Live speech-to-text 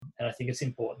And I think it's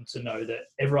important to know that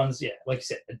everyone's, like you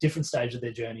said, a different stage of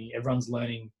their journey. Everyone's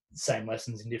learning the same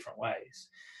lessons in different ways.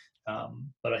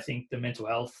 But I think the mental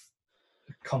health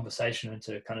conversation, and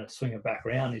to kind of swing it back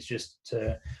around, is just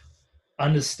to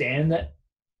understand that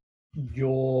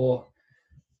your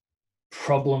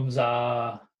problems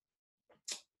are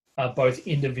both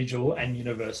individual and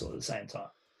universal at the same time.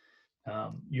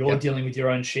 You're dealing with your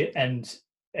own shit, and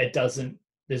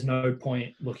there's no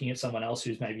point looking at someone else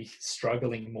who's maybe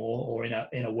struggling more or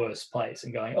in a worse place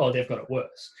and going, oh, they've got it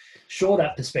worse. Sure,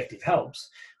 that perspective helps,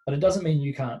 but it doesn't mean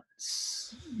you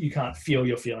can't feel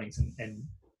your feelings and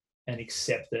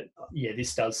accept that,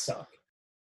 this does suck.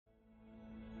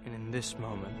 And in this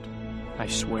moment, I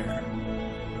swear,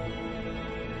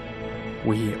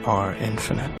 we are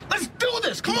infinite. Let's do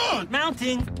this! Come on!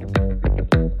 Mounting!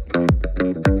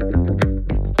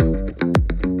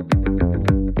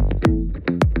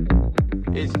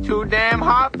 It's too damn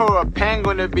hot for a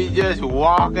penguin to be just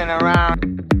walking around.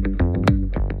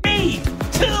 3,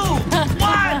 2,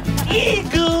 1,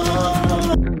 eagle!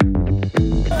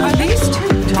 Are these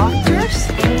two doctors?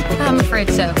 I'm afraid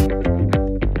so.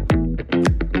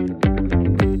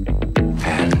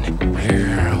 And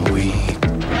here we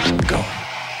go.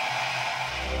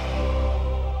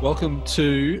 Welcome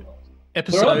to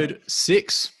episode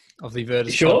 6 of the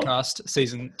Virtus podcast,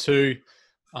 season 2.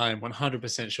 I'm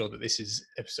 100% sure that this is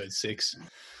episode 6.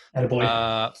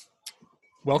 Attaboy.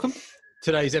 Welcome.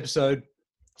 Today's episode,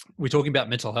 we're talking about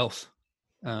mental health.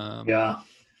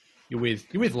 You're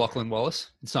with Lachlan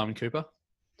Wallace and Simon Cooper.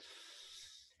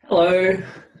 Hello.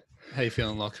 How you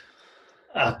feeling, Loch?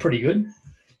 Pretty good.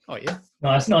 Oh yeah.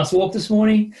 Nice walk this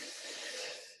morning.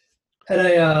 Had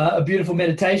a beautiful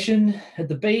meditation at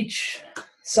the beach.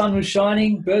 Sun was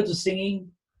shining. Birds were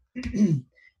singing.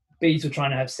 Bees were trying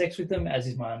to have sex with them, as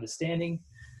is my understanding.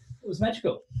 It was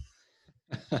magical.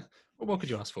 Well, what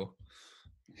could you ask for?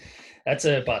 That's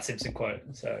a Bart Simpson quote.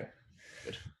 So,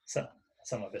 good. Some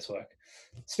of my best work.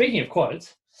 Speaking of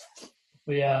quotes,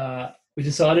 we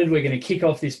decided we're going to kick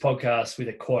off this podcast with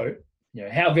a quote. You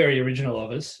know, how very original of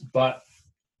us, but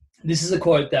this is a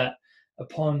quote that,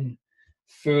 upon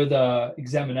further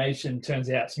examination, turns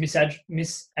out it's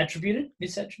misattributed.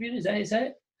 Misattributed, is that how you say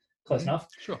it? Close enough.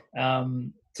 Sure.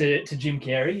 To Jim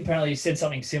Carrey. Apparently he said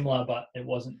something similar, but it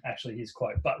wasn't actually his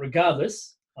quote. But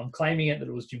regardless, I'm claiming it that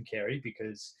it was Jim Carrey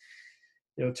because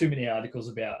there were too many articles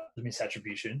about the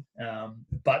misattribution.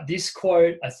 But this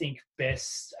quote, I think,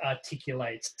 best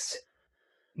articulates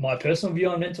my personal view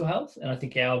on mental health, and I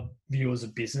think our view as a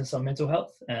business on mental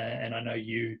health. And I know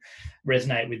you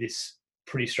resonate with this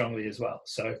pretty strongly as well.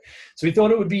 So we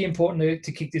thought it would be important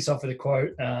to kick this off with a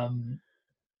quote.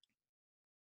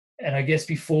 And I guess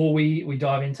before we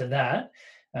dive into that,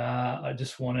 I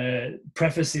just want to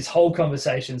preface this whole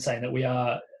conversation saying that we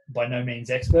are by no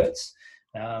means experts.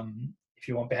 If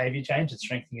you want behavior change and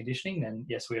strength and conditioning, then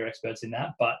yes, we are experts in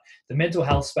that. But the mental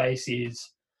health space is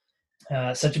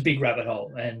such a big rabbit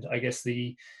hole. And I guess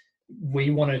we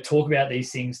want to talk about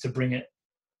these things to bring it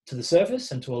to the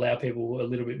surface and to allow people a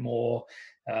little bit more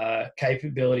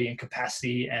capability and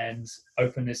capacity and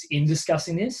openness in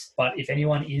discussing this. But if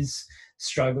anyone is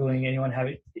struggling,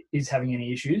 is having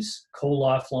any issues, call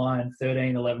Lifeline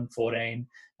 13 11 14,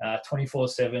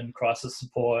 24/7 crisis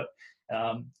support.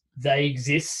 They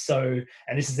exist and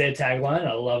this is their tagline,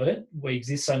 I love it. We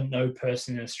exist so no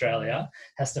person in Australia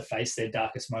has to face their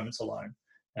darkest moments alone.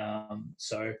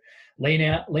 So lean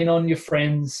on your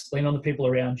friends, lean on the people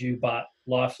around you, but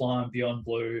Lifeline, Beyond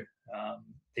Blue,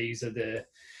 these are the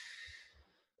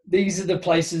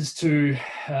places to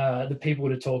the people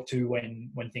to talk to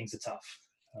when things are tough.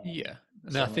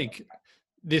 And I think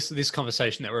this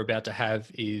conversation that we're about to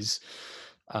have is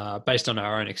based on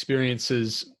our own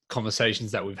experiences,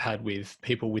 conversations that we've had with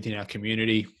people within our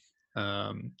community,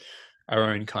 our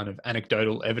own kind of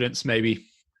anecdotal evidence maybe.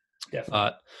 Definitely.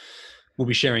 But we'll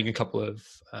be sharing a couple of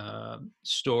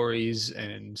stories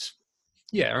and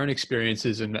our own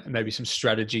experiences and maybe some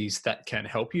strategies that can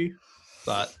help you.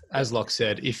 But as Locke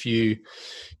said, if you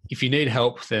need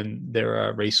help, then there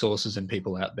are resources and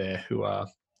people out there who are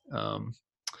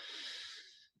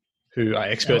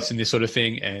experts in this sort of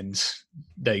thing, and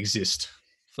they exist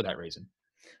for that reason.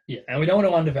 Yeah, and we don't want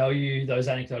to undervalue those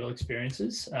anecdotal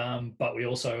experiences, but we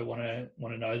also want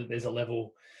to know that there's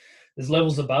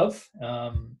levels above,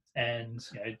 and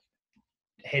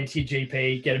head to your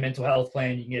GP, get a mental health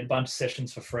plan. You can get a bunch of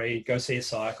sessions for free. Go see a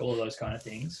psych, all of those kind of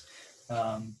things.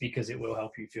 Because it will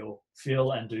help you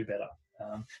feel and do better.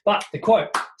 But the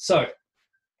quote. So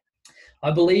I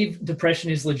believe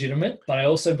depression is legitimate, but I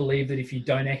also believe that if you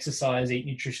don't exercise, eat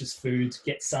nutritious foods,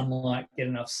 get sunlight, get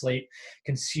enough sleep,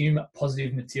 consume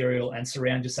positive material, and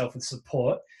surround yourself with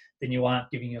support, then you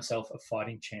aren't giving yourself a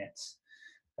fighting chance.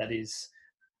 That is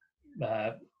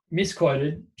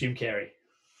misquoted Jim Carrey.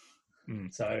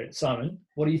 So, Simon,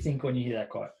 what do you think when you hear that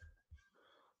quote?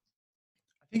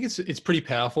 I think it's pretty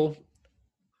powerful.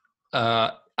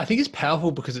 I think it's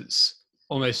powerful because it's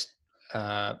almost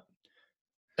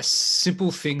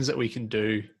simple things that we can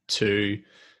do to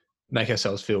make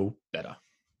ourselves feel better.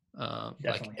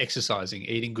 Like exercising,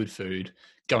 eating good food,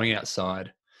 going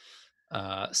outside,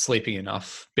 sleeping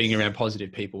enough, being around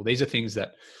positive people. These are things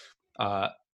that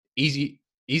are easy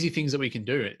things that we can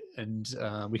do, and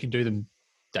we can do them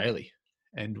daily.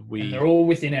 And they're all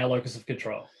within our locus of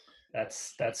control.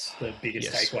 That's the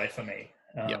biggest takeaway for me.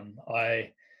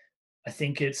 I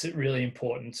think it's really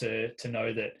important to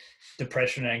know that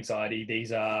depression and anxiety,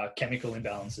 these are chemical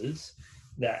imbalances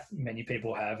that many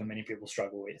people have and many people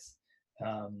struggle with.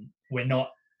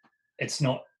 It's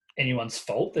not anyone's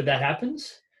fault that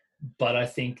happens, but I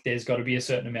think there's got to be a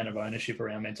certain amount of ownership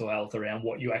around mental health, around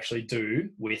what you actually do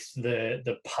with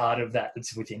the part of that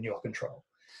that's within your control.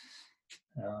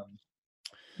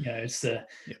 It's the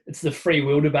free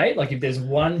will debate. Like if there's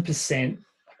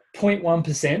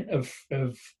 0.1%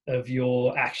 of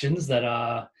your actions that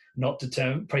are not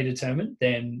predetermined,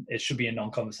 then it should be a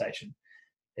non-conversation.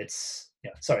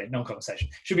 Non-conversation.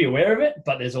 Should be aware of it,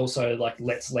 but there's also like,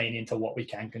 let's lean into what we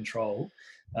can control.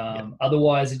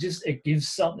 Otherwise, it gives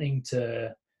something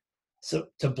to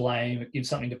blame. It gives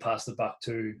something to pass the buck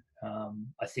to.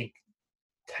 I think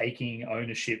taking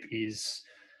ownership is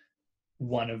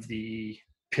one of the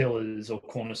pillars or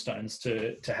cornerstones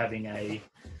to having a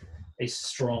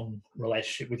strong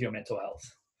relationship with your mental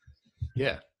health.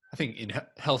 Yeah, I think in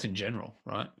health in general,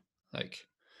 right? Like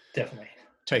definitely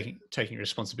taking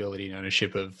responsibility and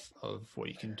ownership of what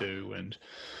you can do. And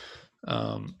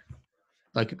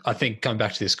like I think coming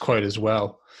back to this quote as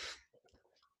well,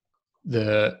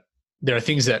 there are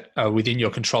things that are within your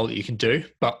control that you can do,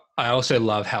 but I also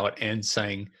love how it ends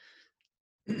saying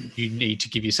you need to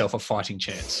give yourself a fighting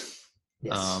chance.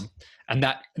 Yes. And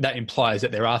that implies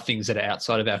that there are things that are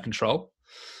outside of our control,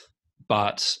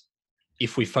 but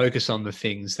if we focus on the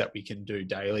things that we can do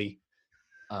daily,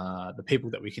 the people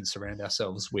that we can surround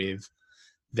ourselves with,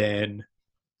 then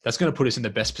that's going to put us in the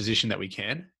best position that we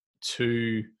can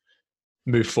to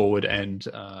move forward and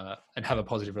have a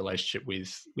positive relationship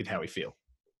with how we feel.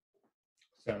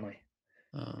 Certainly.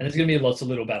 And there's going to be lots of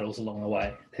little battles along the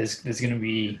way. There's going to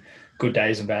be good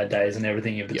days and bad days and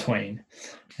everything in between.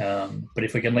 But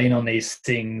if we can lean on these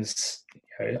things,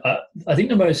 I think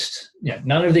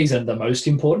none of these are the most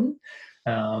important.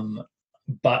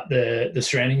 But the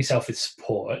surrounding yourself with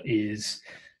support is,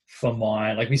 for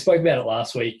mine, like we spoke about it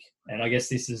last week, and I guess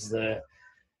this is the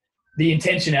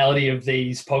intentionality of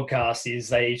these podcasts is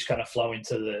they each kind of flow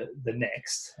into the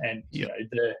next. And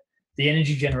the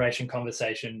energy generation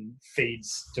conversation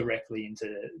feeds directly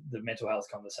into the mental health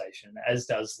conversation, as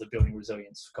does the building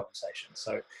resilience conversation.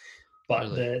 So, but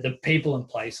the people in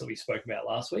place that we spoke about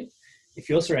last week, if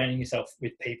you're surrounding yourself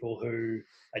with people who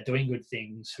are doing good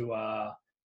things, who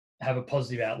have a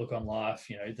positive outlook on life,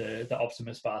 the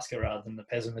optimist basket rather than the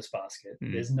pessimist basket,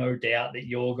 there's no doubt that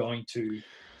you're going to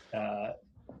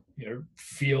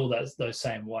feel those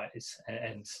same ways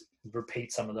and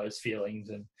repeat some of those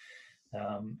feelings,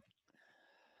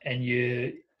 and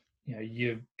you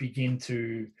begin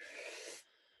to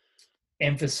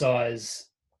emphasize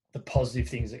the positive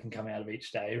things that can come out of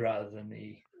each day rather than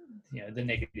the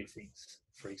negative things,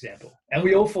 for example. And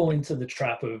we all fall into the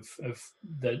trap of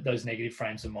those negative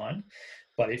frames of mind.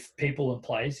 But if people in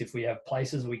place, if we have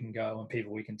places we can go and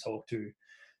people we can talk to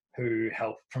who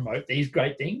help promote these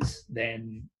great things,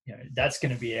 then that's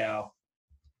going to be our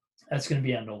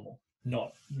normal,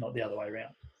 not the other way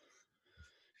around.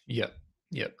 Yep.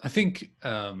 I think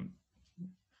a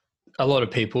lot of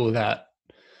people that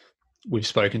we've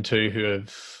spoken to who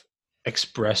have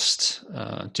expressed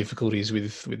difficulties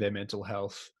with their mental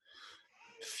health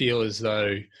feel as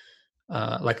though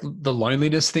like the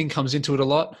loneliness thing comes into it a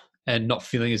lot, and not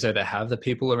feeling as though they have the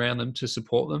people around them to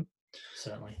support them.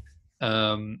 Certainly.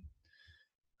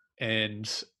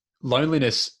 And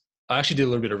loneliness, I actually did a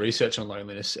little bit of research on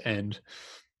loneliness, and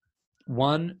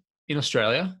one in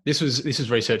Australia, this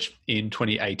is research in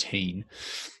 2018,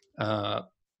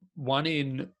 1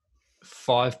 in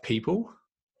 5 people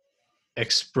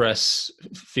express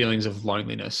feelings of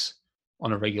loneliness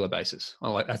on a regular basis.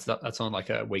 That's on like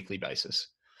a weekly basis.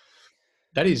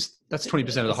 That's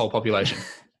 20% of the whole population.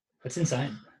 That's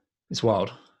insane. It's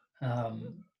wild.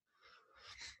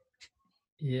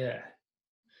 Yeah.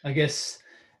 I guess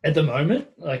at the moment,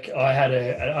 like I had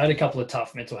a couple of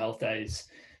tough mental health days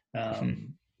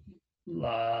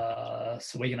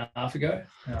last week and a half ago.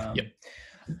 Yep.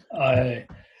 I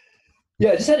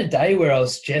just had a day where I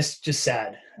was just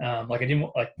sad. Like I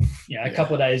didn't a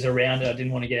couple of days around it, I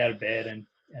didn't want to get out of bed and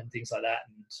things like that.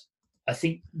 And I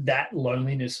think that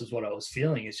loneliness was what I was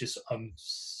feeling. It's just we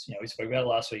spoke about it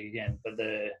last week again, but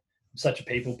I'm such a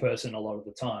people person a lot of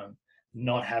the time,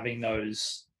 not having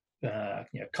those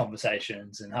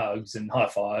conversations and hugs and high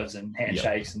fives and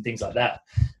handshakes and things like that,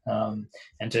 and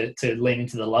to lean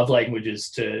into the love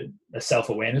languages, to a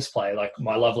self-awareness play. Like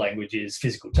my love language is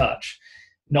physical touch.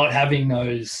 Not having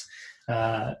those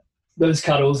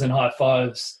cuddles and high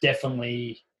fives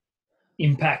definitely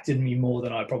impacted me more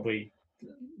than I probably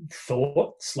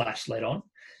thought / let on.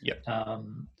 Yep.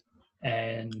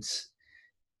 And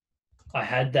I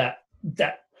had that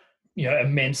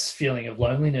immense feeling of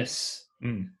loneliness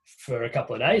for a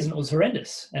couple of days, and it was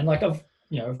horrendous. And like I've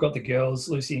got the girls,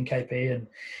 Lucy and KP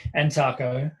and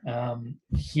Taco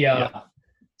here. Yeah.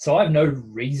 So I have no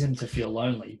reason to feel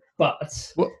lonely,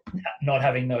 but not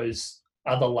having those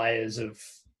other layers of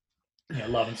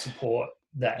love and support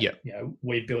that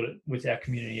we built it with our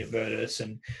community at Virtus,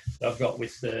 and I've got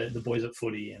with the boys at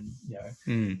footy, and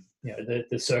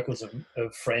the circles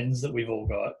of friends that we've all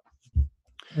got.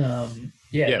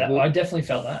 I definitely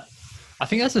felt that. I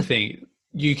think that's the thing.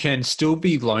 You can still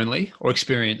be lonely or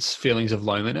experience feelings of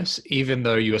loneliness, even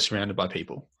though you are surrounded by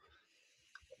people.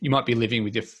 You might be living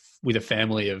with a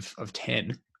family of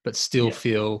 10, but still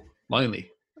feel lonely.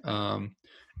 And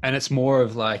it's more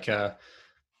of like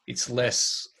it's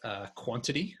less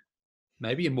quantity,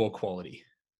 maybe, and more quality.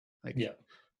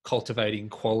 Cultivating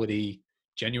quality,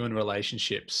 genuine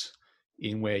relationships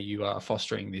in where you are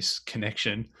fostering this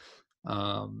connection.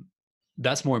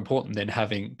 That's more important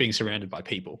than being surrounded by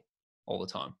people all the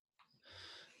time.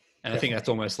 And I think that's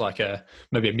almost like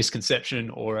maybe a misconception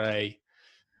or a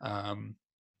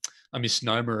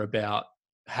misnomer about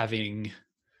having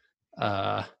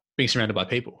being surrounded by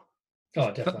people.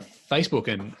 Oh, definitely. Facebook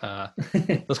and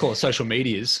let's call it social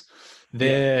medias,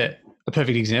 they're a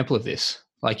perfect example of this.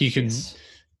 Like you can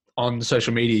on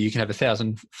social media, you can have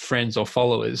 1,000 friends or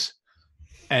followers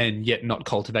and yet not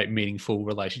cultivate meaningful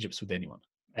relationships with anyone.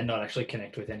 And not actually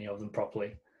connect with any of them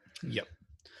properly. Yep.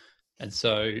 And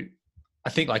so I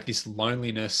think like this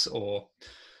loneliness or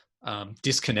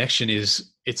disconnection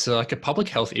it's like a public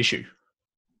health issue.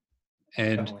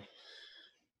 And Definitely.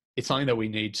 It's something that we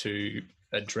need to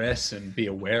address and be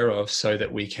aware of so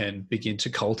that we can begin to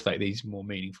cultivate these more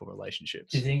meaningful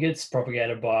relationships. Do you think it's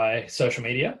propagated by social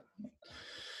media?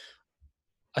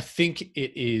 I think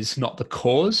it is not the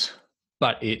cause,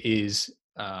 but it is,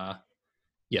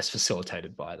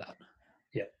 facilitated by that.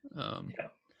 Yeah.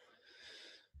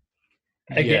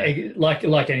 Again,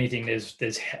 like anything,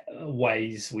 there's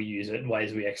ways we use it and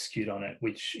ways we execute on it,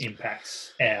 which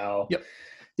impacts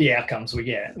the outcomes we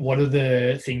get. What are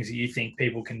the things that you think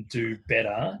people can do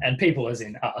better? And people as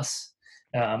in us,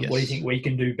 what do you think we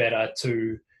can do better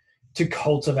to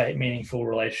cultivate meaningful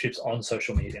relationships on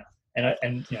social media?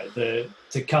 And to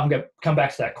come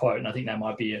back to that quote, and I think that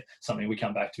might be something we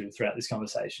come back to throughout this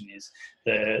conversation, is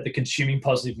the consuming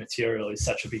positive material is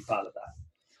such a big part of that.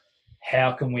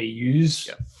 How can we use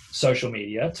social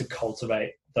media to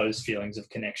cultivate those feelings of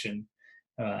connection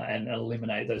and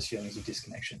eliminate those feelings of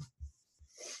disconnection?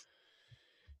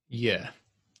 Yeah.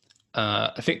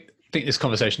 I think this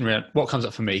conversation around what comes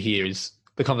up for me here is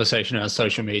the conversation around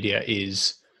social media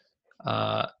is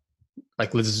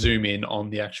let's zoom in on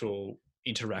the actual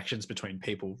interactions between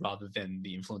people rather than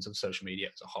the influence of social media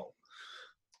as a whole.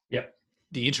 Yep.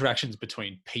 The interactions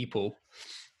between people,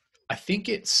 I think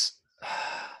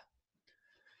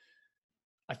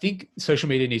social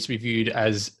media needs to be viewed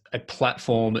as a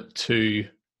platform to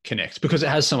connect because it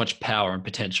has so much power and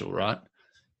potential, right?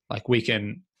 Like we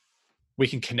can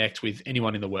connect with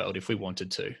anyone in the world if we wanted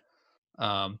to.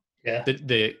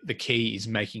 The key is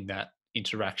making that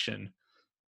interaction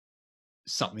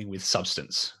something with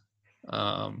substance.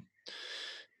 And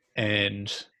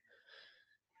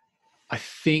I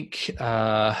think,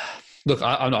 look,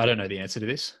 I don't know the answer to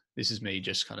this. This is me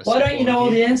just kind of. Why don't you know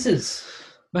all the answers?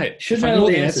 Mate, should know all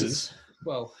the answers.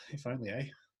 Well, if only, eh?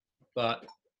 But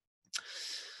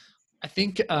I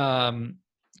think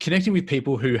connecting with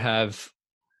people who have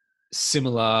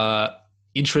similar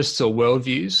interests or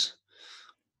worldviews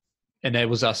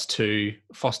enables us to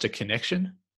foster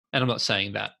connection. And I'm not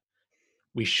saying that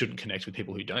we shouldn't connect with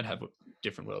people who don't have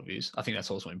different worldviews. I think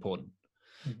that's also important.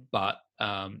 Mm-hmm. But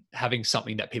having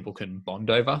something that people can bond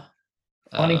over.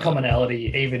 Finding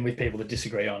commonality, even with people that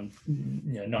disagree on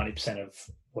 90% of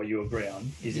what you agree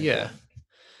on is Yeah. important.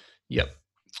 Yep.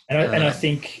 And I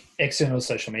think external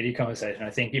social media conversation, I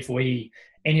think if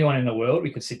anyone in the world we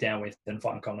could sit down with and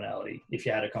find commonality if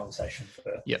you had a conversation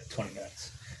for 20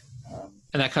 minutes.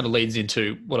 And that kind of leads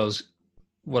into what I was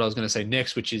going to say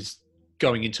next, which is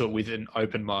going into it with an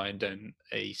open mind and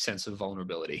a sense of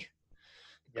vulnerability,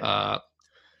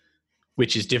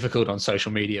 which is difficult on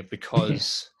social media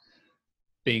because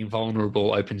being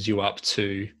vulnerable opens you up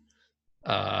to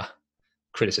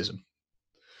criticism.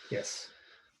 Yes.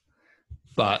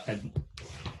 But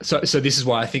so this is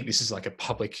why I think this is like a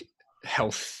public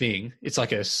health thing. It's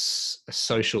like a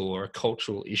social or a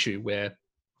cultural issue where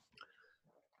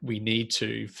we need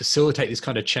to facilitate this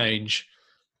kind of change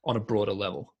on a broader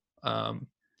level. And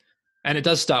it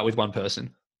does start with one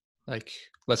person. Like,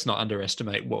 let's not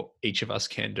underestimate what each of us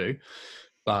can do,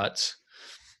 but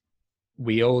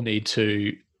we all need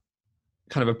to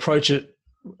kind of approach it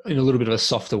in a little bit of a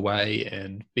softer way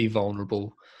and be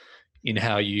vulnerable in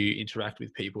how you interact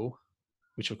with people,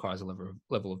 which requires a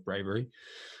level of bravery,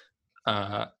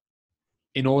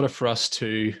 in order for us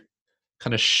to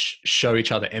kind of show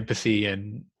each other empathy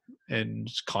and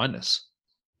kindness.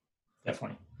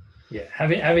 Definitely. Yeah.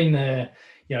 Having the,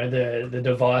 the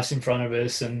device in front of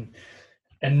us and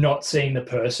not seeing the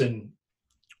person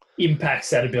impacts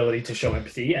that ability to show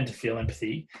empathy and to feel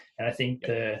empathy. And I think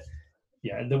the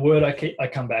word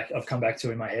I've come back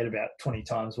to in my head about 20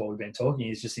 times while we've been talking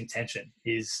is just intention.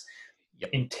 Is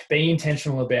being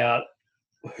intentional about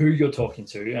who you're talking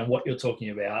to and what you're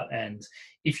talking about. And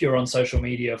if you're on social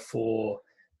media for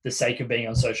the sake of being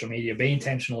on social media, be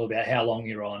intentional about how long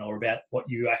you're on or about what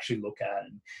you actually look at.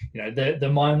 And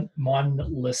the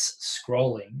mindless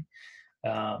scrolling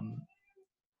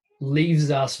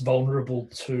leaves us vulnerable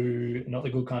to, not the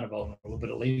good kind of vulnerable, but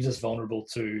it leaves us vulnerable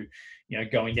to,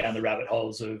 going down the rabbit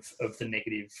holes of the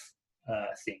negative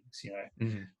things.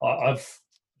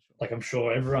 I'm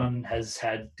sure everyone has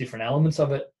had different elements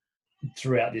of it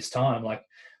throughout this time. Like,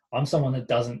 I'm someone that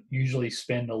doesn't usually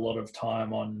spend a lot of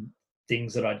time on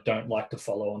things that I don't like to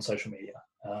follow on social media.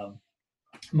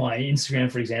 My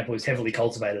Instagram, for example, is heavily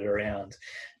cultivated around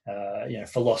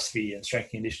philosophy and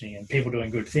strength conditioning and people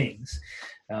doing good things.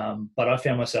 But I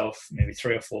found myself maybe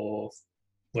 3 or 4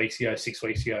 weeks ago, 6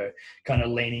 weeks ago, kind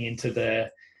of leaning into the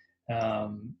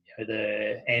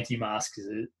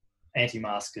anti-maskers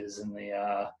and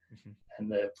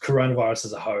the coronavirus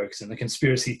as a hoax and the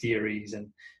conspiracy theories,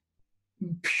 and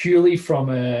purely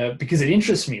because it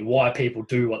interests me why people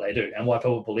do what they do and why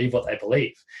people believe what they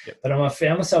believe. But I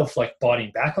found myself like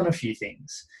biting back on a few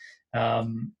things.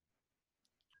 And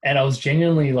I was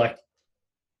genuinely like,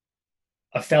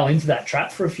 I fell into that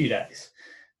trap for a few days.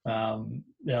 And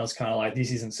I was kind of like,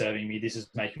 this isn't serving me. This is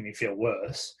making me feel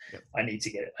worse. I need to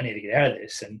get out of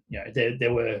this. And,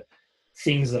 there were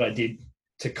things that I did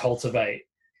to cultivate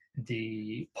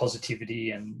the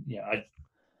positivity, and,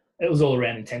 it was all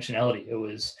around intentionality. It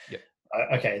was,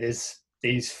 okay, there's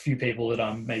these few people that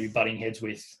I'm maybe butting heads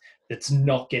with that's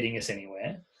not getting us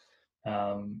anywhere.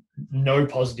 No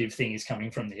positive thing is coming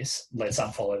from this. Let's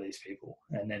unfollow these people.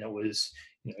 And then it was,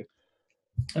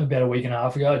 about a week and a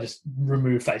half ago, I just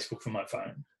removed Facebook from my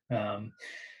phone.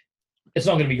 It's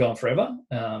not going to be gone forever.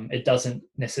 It doesn't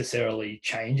necessarily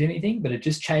change anything, but it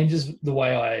just changes the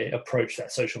way I approach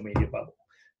that social media bubble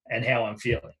and how I'm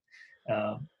feeling.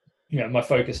 My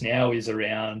focus now is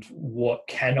around what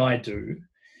can I do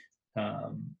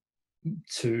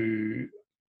to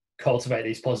cultivate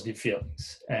these positive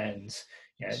feelings, and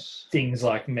things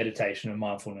like meditation and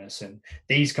mindfulness and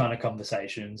these kind of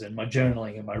conversations, and my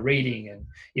journaling and my reading. And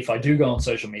if I do go on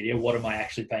social media, what am I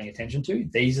actually paying attention to?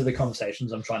 These are the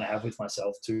conversations I'm trying to have with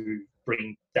myself to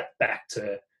bring that back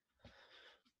to,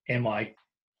 am I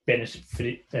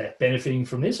benefiting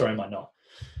from this or am I not?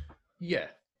 Yeah,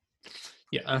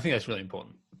 I think that's really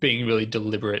important. Being really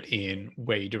deliberate in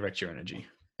where you direct your energy.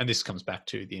 And this comes back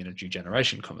to the energy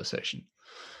generation conversation.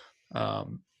 But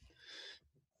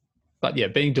yeah,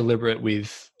 being deliberate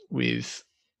with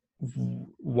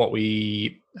what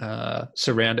we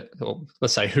surround, or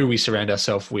let's say who we surround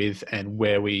ourselves with, and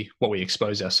what we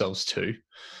expose ourselves to,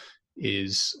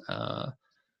 is an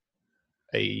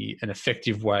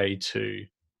effective way to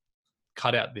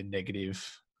cut out the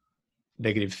negative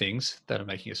things that are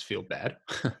making us feel bad,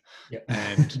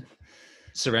 and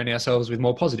surrounding ourselves with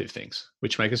more positive things,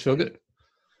 which make us feel good.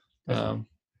 And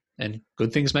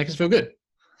good things make us feel good.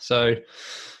 So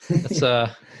that's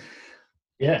and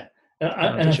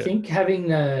I think having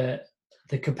the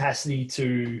capacity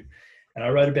to, and I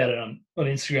wrote about it on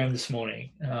Instagram this morning.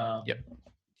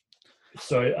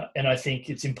 So, and I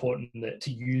think it's important that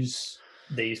to use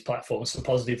these platforms for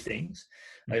positive things.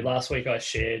 Last week I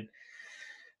shared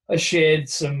I shared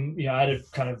some, I had a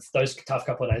kind of those tough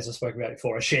couple of days I spoke about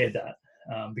before. I shared that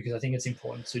because I think it's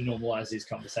important to normalize these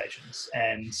conversations.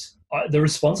 And the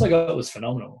response I got was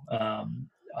phenomenal. I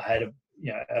had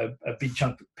a big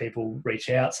chunk of people reach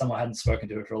out. Some I hadn't spoken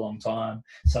to for a long time.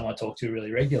 Some I talk to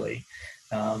really regularly.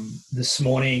 This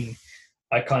morning,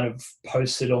 I kind of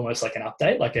posted almost like an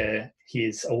update, like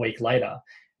here's a week later.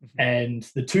 And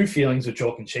the two feelings were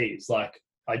chalk and cheese. Like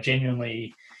I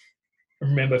genuinely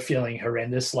remember feeling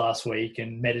horrendous last week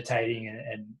and meditating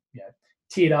and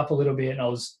teared up a little bit, and I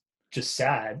was just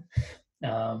sad.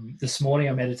 This morning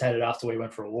I meditated after we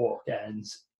went for a walk, and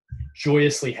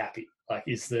joyously happy, like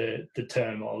is the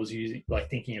term I was using, like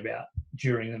thinking about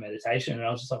during the meditation. And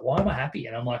I was just like, why am I happy?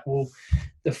 And I'm like, well,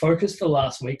 the focus for the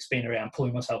last week's been around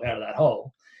pulling myself out of that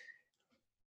hole.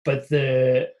 But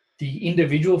the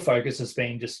individual focus has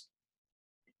been just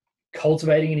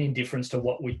cultivating an indifference to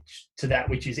that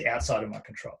which is outside of my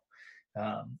control.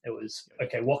 It was,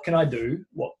 okay, what can I do?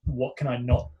 What can I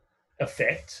not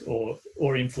affect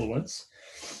or influence?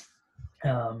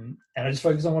 And I just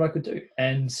focused on what I could do.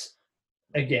 And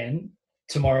again,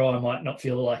 tomorrow I might not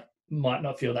feel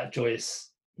that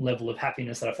joyous level of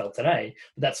happiness that I felt today,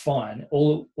 but that's fine.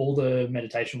 All the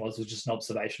meditation was just an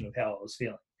observation of how I was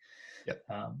feeling. Yep.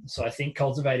 So I think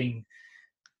cultivating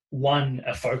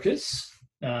a focus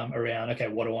around, okay,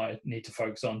 what do I need to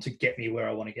focus on to get me where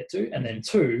I want to get to? And then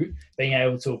two, being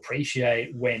able to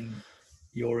appreciate when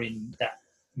you're in that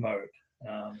mode.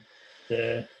 I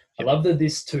love the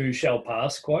 "this too shall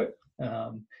pass" quote.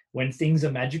 When things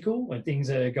are magical, when things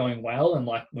are going well, and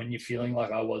like when you're feeling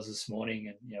like I was this morning,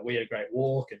 and we had a great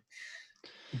walk, and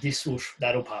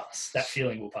that'll pass. That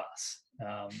feeling will pass.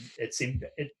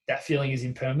 That feeling is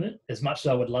impermanent. As much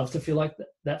as I would love to feel like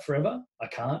that forever, I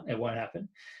can't. It won't happen.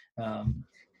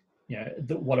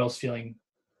 What I was feeling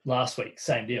last week,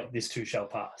 same deal. This too shall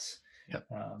pass. Yep.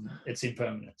 It's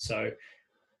impermanent. So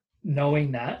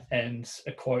knowing that, and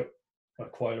a quote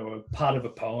or a part of a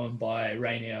poem by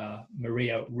Rainer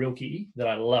Maria Rilke that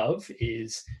I love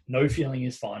is, "No feeling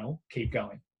is final, keep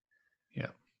going." Yeah.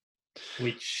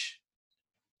 Which,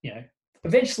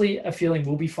 eventually a feeling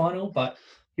will be final, but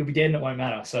you'll be dead and it won't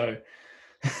matter. So,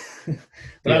 but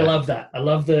yeah. I love that. I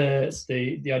love the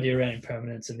idea around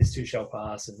impermanence, and this too shall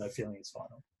pass, and no feeling is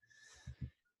final.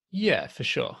 Yeah, for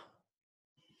sure.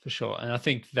 And I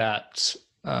think that,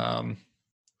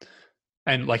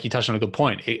 and like you touched on a good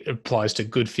point, it applies to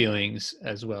good feelings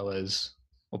as well as,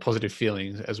 or positive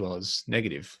feelings as well as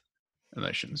negative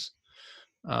emotions.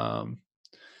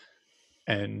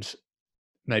 And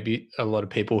maybe a lot of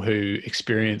people who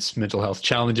experience mental health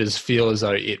challenges feel as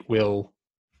though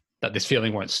that this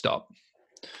feeling won't stop.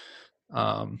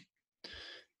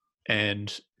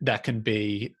 And that can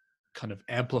be kind of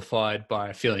amplified by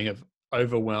a feeling of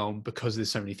overwhelm because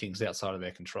there's so many things outside of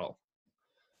their control.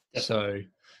 Yep. So,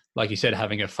 like you said,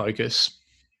 having a focus,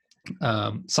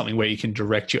 something where you can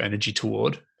direct your energy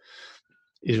toward,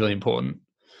 is really important.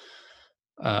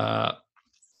 And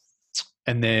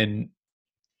then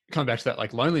coming back to that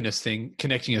like loneliness thing,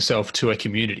 connecting yourself to a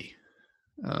community,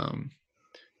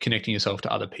 connecting yourself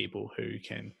to other people who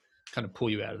can kind of pull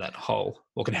you out of that hole,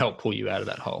 or can help pull you out of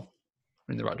that hole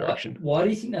in the right direction. Why do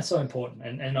you think that's so important?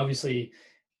 And obviously,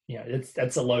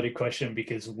 that's a loaded question,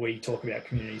 because we talk about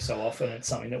community so often. It's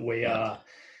something that we are,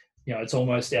 it's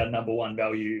almost our number one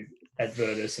value at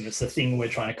Virtus, and it's the thing we're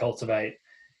trying to cultivate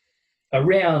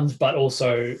around, but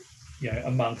also,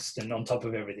 amongst and on top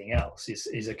of everything else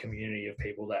is a community of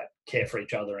people that care for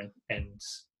each other and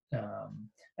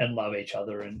love each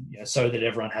other, and so that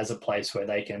everyone has a place where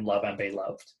they can love and be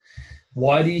loved.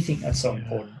 Why do you think that's so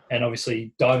important? And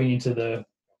obviously, diving into the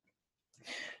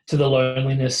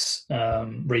loneliness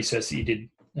research that you did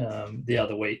the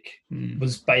other week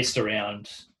was based around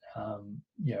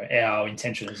our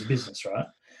intention as a business, right?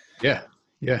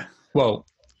 Yeah. Well,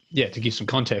 to give some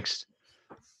context,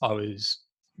 I was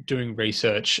doing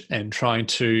research and trying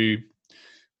to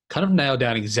kind of nail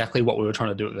down exactly what we were trying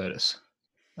to do at Virtus.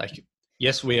 Like,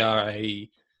 yes, we are a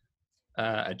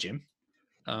gym,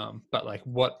 but like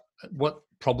what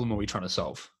problem are we trying to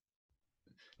solve?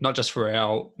 Not just for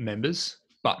our members,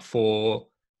 but for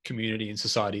community and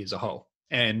society as a whole.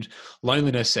 And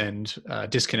loneliness and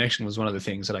disconnection was one of the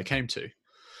things that I came to.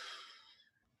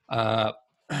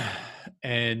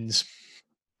 And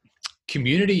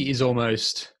community is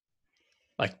almost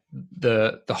like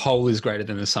the whole is greater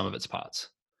than the sum of its parts.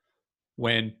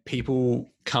 When people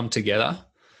come together,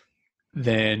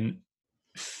 then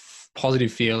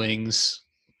positive feelings,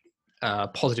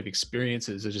 positive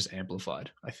experiences are just amplified,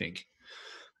 I think.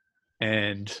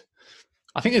 And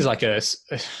I think there's like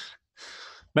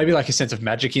maybe like a sense of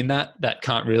magic in that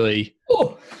can't really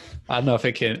I don't know if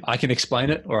I can explain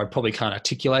it, or I probably can't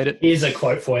articulate it. Here's a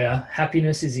quote for you.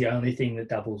 Happiness is the only thing that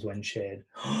doubles when shared.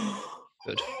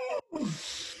 Good.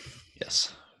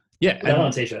 Yes. Yeah. Put that on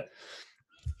a t-shirt.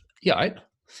 Yeah.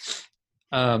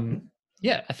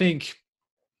 Yeah. I think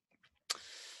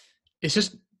it's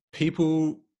just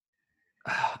people.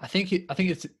 I think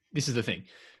this is the thing.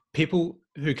 People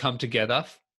who come together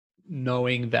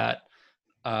knowing that,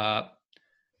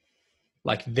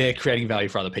 like they're creating value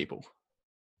for other people.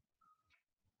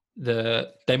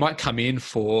 They might come in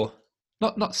for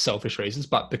not selfish reasons,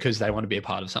 but because they want to be a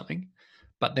part of something.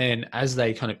 But then as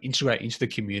they kind of integrate into the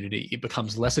community, it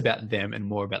becomes less about them and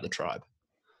more about the tribe.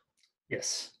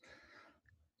 Yes.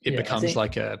 It becomes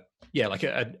like a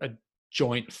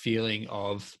joint feeling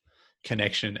of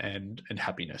connection and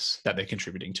happiness that they're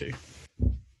contributing to.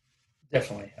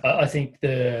 Definitely. I think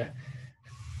the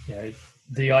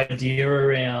idea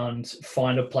around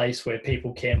find a place where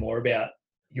people care more about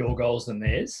your goals than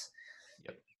theirs.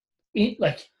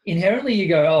 Yep. Inherently you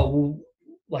go, oh, well,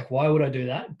 like, why would I do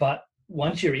that? But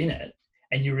once you're in it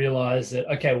and you realize that,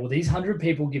 okay, well, these 100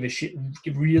 people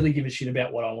really give a shit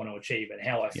about what I want to achieve and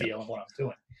how I feel and what I'm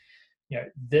doing.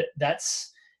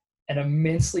 That's an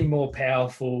immensely more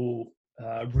powerful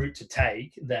route to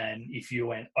take than if you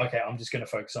went, okay, I'm just going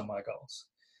to focus on my goals.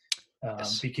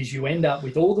 Because you end up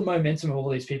with all the momentum of all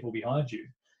these people behind you.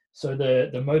 So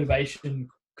the motivation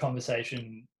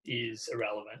conversation is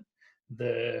irrelevant.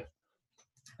 The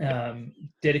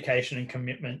dedication and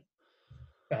commitment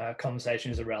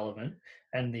conversation is irrelevant,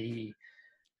 and the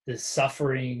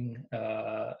suffering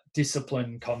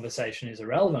discipline conversation is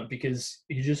irrelevant, because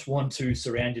you just want to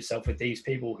surround yourself with these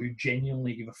people who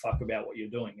genuinely give a fuck about what you're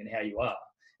doing and how you are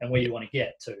and where you want to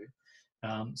get to,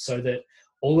 so that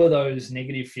all of those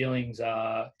negative feelings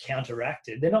are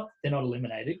counteracted. They're not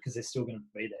eliminated, because they're still going to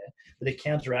be there, but they're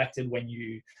counteracted when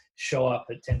you show up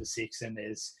at 10 to 6 and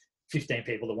there's 15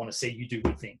 people that want to see you do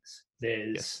good things.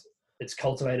 It's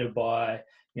cultivated by,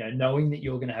 knowing that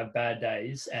you're going to have bad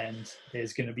days, and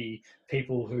there's going to be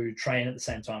people who train at the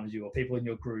same time as you, or people in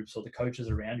your groups, or the coaches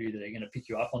around you that are going to pick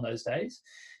you up on those days,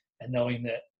 and knowing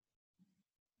that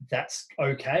that's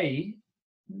okay,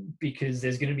 because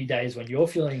there's going to be days when you're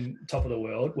feeling top of the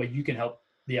world where you can help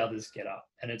the others get up.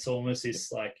 And it's almost this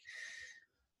like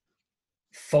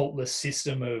faultless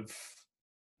system of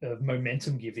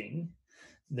momentum giving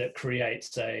that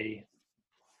creates a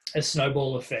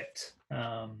snowball effect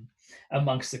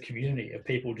amongst the community of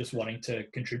people just wanting to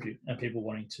contribute and people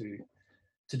wanting to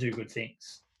do good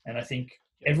things. And I think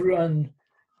everyone,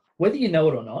 whether you know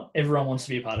it or not, everyone wants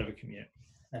to be a part of a community.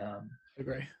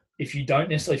 Agree. If you don't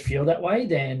necessarily feel that way,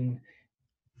 then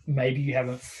maybe you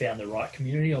haven't found the right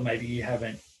community, or maybe you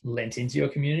haven't lent into your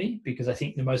community, because I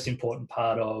think the most important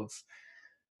part of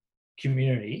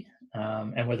community,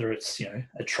 and whether it's,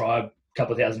 a tribe a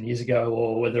couple of thousand years ago,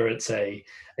 or whether it's a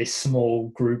small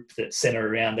group that's centered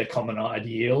around a common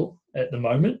ideal at the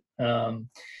moment,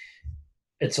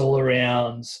 it's all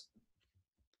around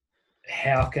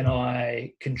how can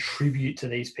I contribute to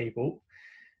these people,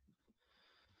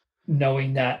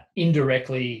 knowing that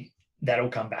indirectly that'll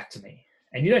come back to me.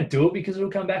 And you don't do it because it'll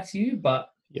come back to you, but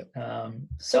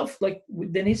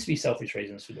there needs to be selfish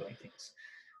reasons for doing things.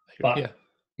 But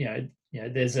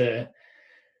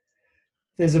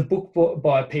there's a book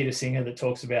by Peter Singer that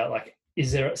talks about, like,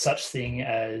 is there such thing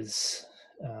as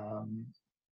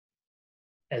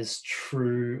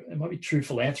true, it might be true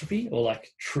philanthropy, or like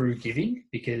true giving,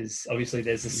 because obviously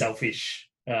there's a selfish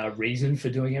reason for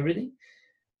doing everything.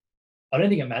 I don't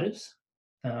think it matters,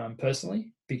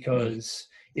 personally, because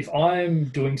if I'm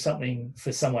doing something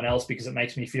for someone else because it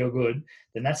makes me feel good,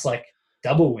 then that's like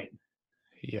double win.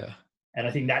 Yeah. And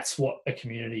I think that's what a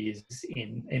community is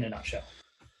in a nutshell.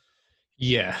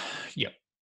 Yeah. Yep.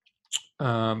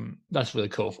 That's really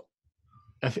cool.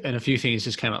 And a few things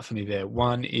just came up for me there.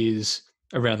 One is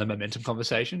around the momentum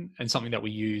conversation, and something that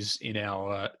we use in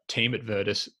our team at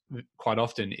Virtus quite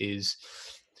often is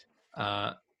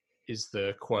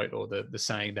the quote, or the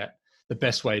saying that the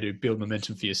best way to build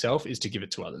momentum for yourself is to give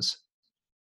it to others.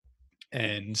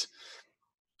 And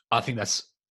I think that's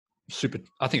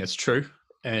true.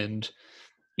 And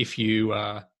if you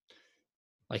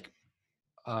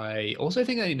I also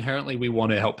think that inherently we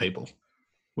want to help people.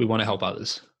 We want to help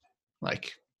others.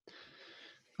 Like,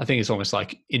 I think it's almost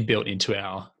like inbuilt into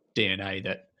our DNA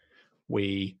that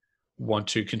we want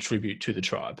to contribute to the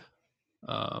tribe.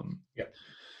 And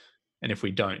if we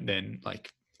don't, then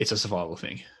like it's a survival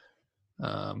thing.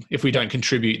 If we don't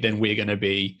contribute, then we're going to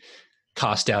be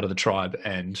cast out of the tribe,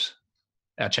 and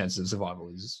our chances of survival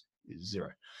is zero.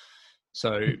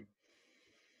 So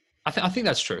I think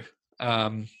that's true.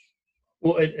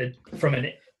 Well, from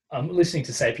an I'm listening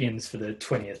to Sapiens for the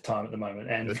 20th time at the moment,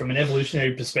 and Good. from an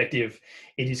evolutionary perspective,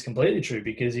 it is completely true,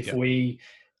 because if Yep. we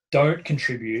don't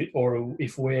contribute, or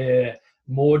if we're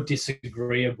more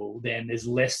disagreeable, then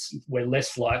we're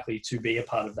less likely to be a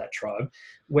part of that tribe,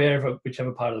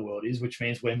 whichever part of the world is, which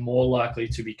means we're more likely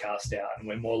to be cast out, and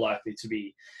we're more likely to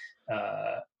be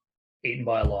eaten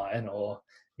by a lion, or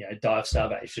die of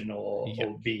starvation,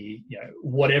 or be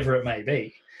whatever it may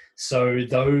be. So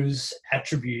those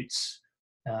attributes,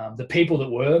 the people that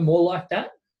were more like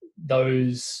that,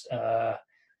 those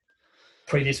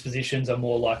predispositions are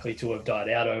more likely to have died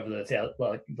out over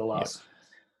the last.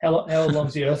 How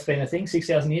long's the Earth been a thing?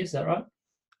 6,000 years, is that right?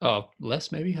 Oh,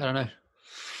 less maybe. I don't know.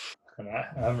 I don't know.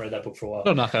 I haven't read that book for a while.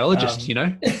 Not an archaeologist,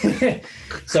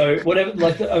 So whatever,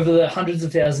 over the hundreds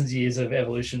of thousands of years of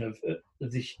evolution of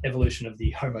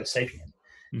the Homo sapien,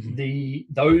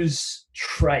 those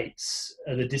traits,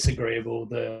 the disagreeable,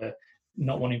 the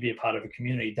not wanting to be a part of a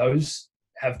community, those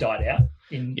have died out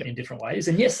in different ways.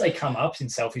 And yes, they come up in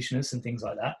selfishness and things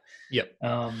like that. Yep.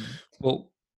 Well,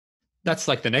 that's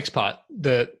like the next part.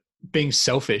 The being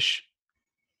selfish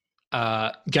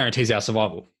guarantees our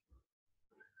survival.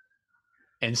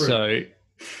 And so,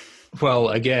 well,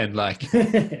 again, like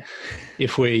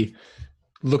if we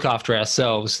look after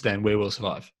ourselves, then we will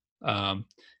survive. And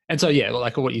so,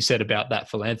 like what you said about that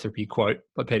philanthropy quote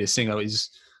by Peter Singer is,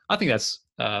 I think that's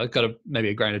got maybe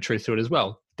a grain of truth to it as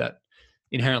well, that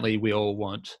inherently we all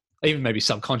want, even maybe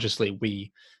subconsciously,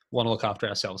 we want to look after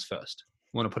ourselves first.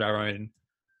 We want to put our own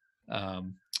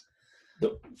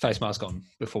face mask on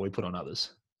before we put on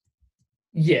others.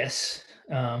 Yes,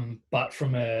 but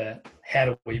from how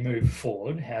do we move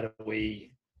forward? How do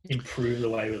we improve the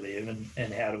way we live, and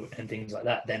things like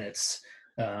that? Then it's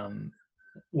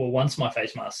once my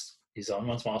face mask is on,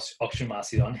 once my oxygen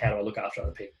mask is on, how do I look after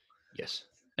other people? Yes,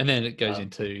 and then it goes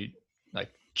into like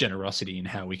generosity and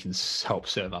how we can help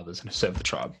serve others and serve the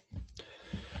tribe.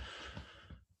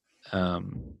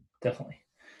 Definitely.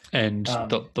 And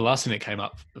the last thing that came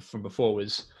up from before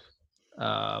was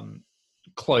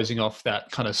closing off that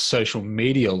kind of social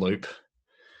media loop,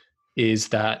 is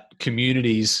that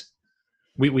communities,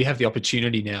 we have the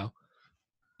opportunity now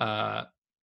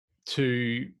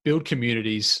to build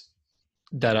communities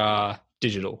that are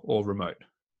digital or remote.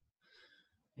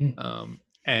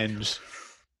 And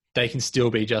they can still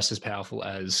be just as powerful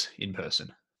as in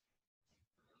person.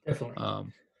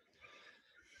 Definitely.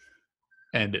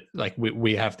 And like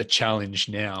we have the challenge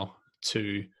now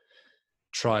to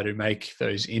try to make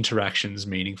those interactions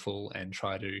meaningful and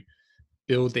try to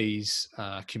build these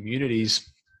communities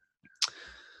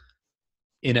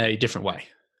in a different way.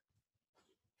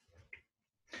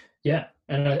 Yeah,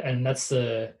 and that's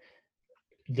the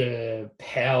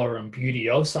power and beauty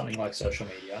of something like social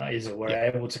media, is that we're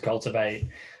able to cultivate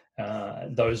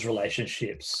those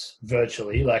relationships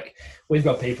virtually. Like, we've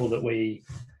got people that we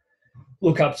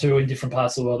look up to in different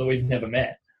parts of the world that we've never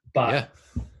met, but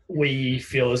we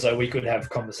feel as though we could have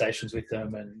conversations with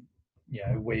them, and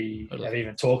we have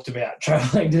even talked about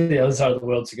traveling to the other side of the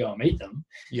world to go and meet them.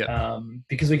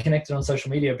 Because we connected on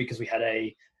social media, because we had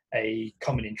a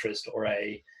common interest, or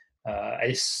a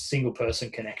single person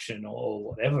connection, or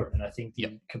whatever. And I think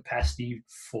the capacity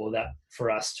for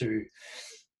us to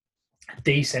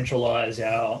decentralize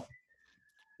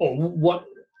what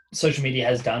social media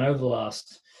has done over the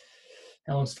last,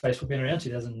 how long has Facebook been around?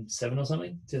 2007 or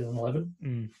something?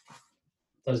 2011?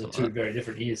 Those are two very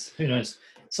different years. Who knows?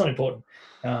 It's not important.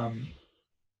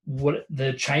 What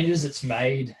the changes it's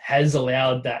made has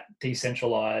allowed that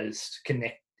decentralized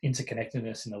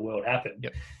interconnectedness in the world happen.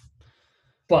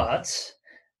 But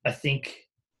I think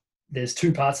there's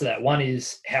two parts of that. One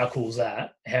is, how cool is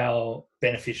that? How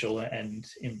beneficial and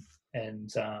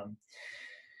how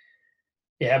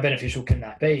beneficial can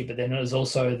that be? But then there's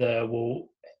also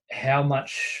how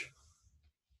much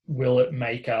will it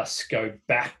make us go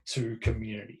back to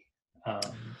community?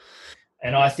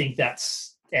 And I think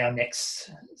that's the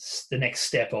next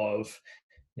step of,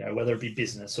 whether it be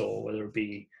business, or whether it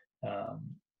be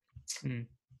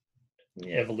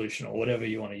evolution, or whatever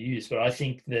you want to use. But I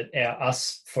think that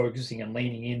us focusing and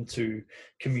leaning into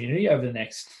community over the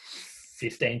next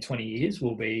 15, 20 years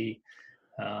will be,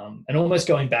 and almost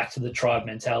going back to the tribe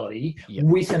mentality,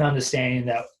 with an understanding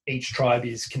that each tribe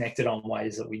is connected on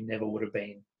ways that we never would have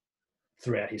been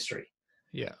throughout history.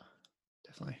 Yeah,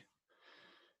 definitely.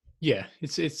 Yeah,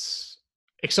 it's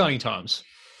exciting times.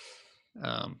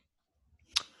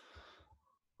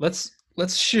 Let's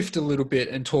shift a little bit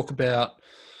and talk about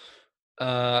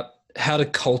how to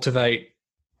cultivate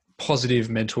positive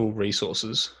mental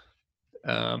resources.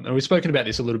 And we've spoken about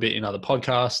this a little bit in other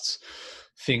podcasts.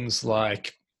 Things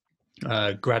like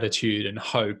gratitude and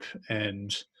hope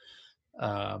and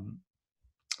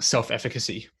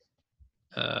self-efficacy.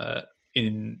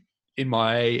 In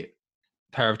my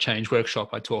Power of Change workshop,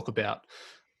 I talk about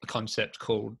a concept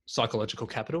called psychological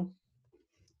capital,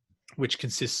 which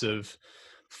consists of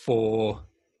 4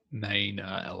 main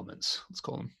elements, let's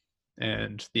call them.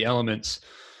 And the elements,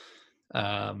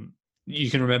 you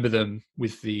can remember them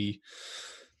with the,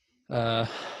 what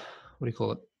do you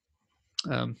call it?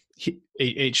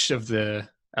 Each of the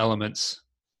elements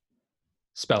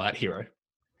spell out hero.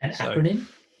 An acronym?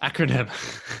 Acronym.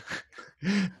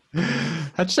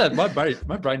 I just had my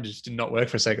brain just did not work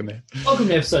for a second there. Welcome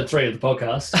to episode 3 of the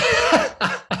podcast.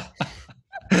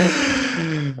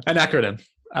 An acronym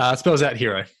spells out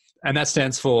hero, and that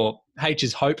stands for H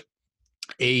is hope,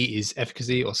 E is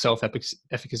efficacy or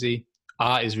self-efficacy,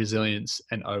 R is resilience,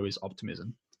 and O is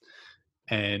optimism.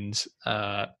 And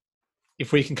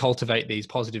if we can cultivate these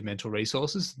positive mental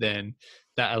resources, then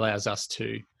that allows us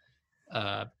to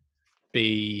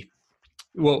be,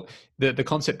 well, the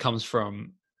concept comes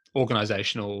from an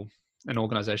organizational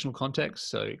context.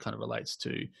 So it kind of relates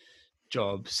to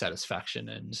job satisfaction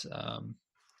and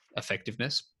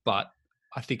effectiveness, but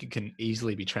I think it can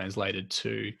easily be translated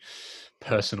to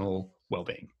personal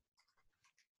well-being.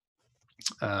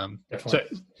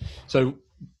 So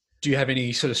do you have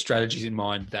any sort of strategies in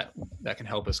mind that can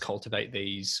help us cultivate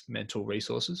these mental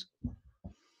resources?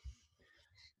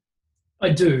 I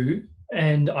do.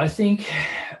 And I think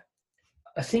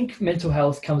mental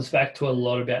health comes back to a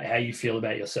lot about how you feel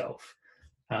about yourself.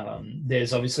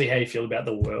 There's obviously how you feel about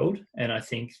the world. And I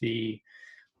think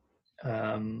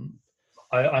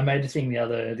I made a thing the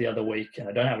other week, and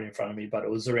I don't have it in front of me, but it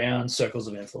was around circles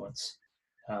of influence.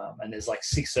 And there's like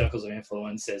 6 circles of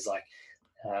influence. There's like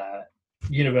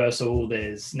universal,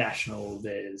 there's national,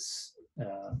 there's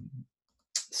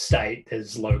state,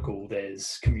 there's local,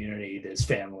 there's community, there's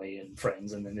family and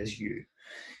friends, and then there's you.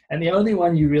 And the only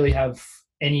one you really have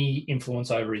any influence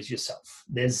over is yourself.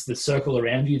 There's the circle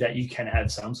around you that you can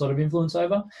have some sort of influence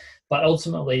over, but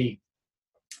ultimately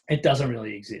it doesn't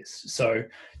really exist. So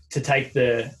to take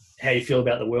the how you feel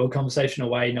about the world conversation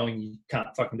away, knowing you can't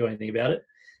fucking do anything about it,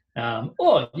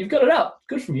 or you've got it up,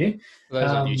 good from you. For those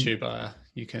on YouTube,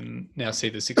 you can now see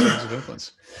the 6 circles of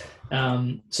influence.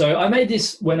 So I made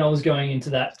this when I was going into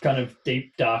that kind of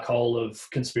deep, dark hole of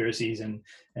conspiracies and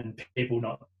people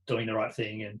not doing the right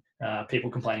thing and people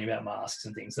complaining about masks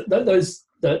and things. I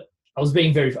was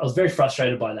very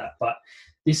frustrated by that. But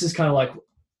this is kind of like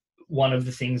one of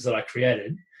the things that I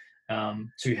created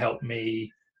to help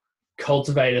me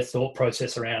cultivate a thought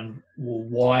process around, well,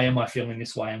 why am I feeling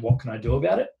this way and what can I do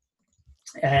about it?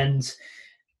 And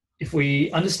if we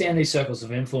understand these circles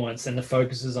of influence, then the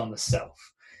focus is on the self.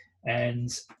 And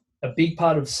a big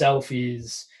part of self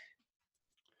is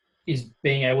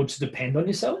being able to depend on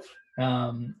yourself.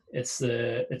 It's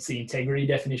the integrity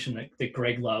definition that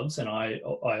Greg loves, and I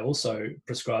also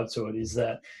prescribe to it, is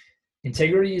that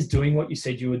integrity is doing what you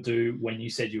said you would do when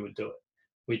you said you would do it,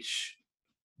 which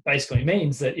basically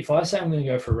means that if I say I'm going to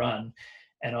go for a run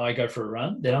and I go for a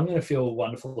run, then I'm going to feel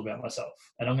wonderful about myself.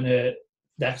 And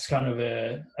that's kind of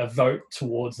a vote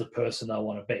towards the person I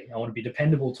want to be. I want to be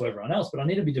dependable to everyone else, but I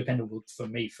need to be dependable for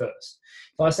me first.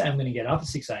 If I say I'm going to get up at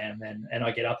 6 a.m. and I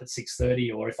get up at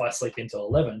 6:30, or if I sleep until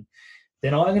 11,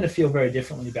 then I'm going to feel very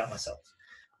differently about myself.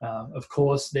 Of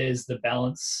course, there's the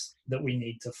balance that we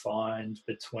need to find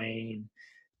between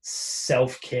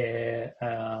self-care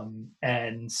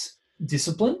and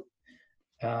discipline.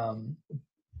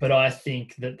 But I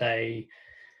think that they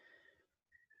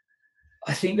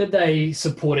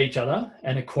support each other.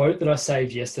 And a quote that I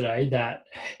saved yesterday that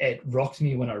it rocked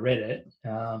me when I read it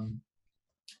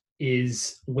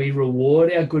is, we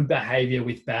reward our good behavior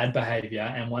with bad behavior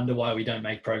and wonder why we don't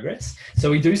make progress.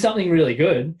 So we do something really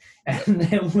good and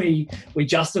then we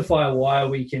justify why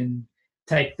we can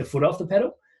take the foot off the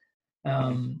pedal.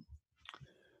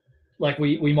 Like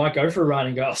we might go for a run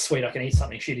and go, oh, sweet, I can eat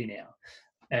something shitty now.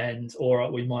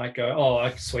 Or we might go, oh,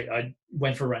 sweet, I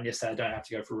went for a run yesterday, I don't have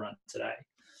to go for a run today.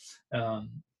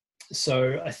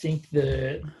 So I think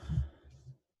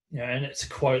and it's a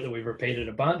quote that we've repeated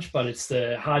a bunch, but it's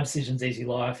the hard decisions, easy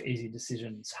life, easy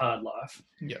decisions, hard life.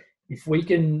 Yeah. If we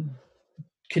can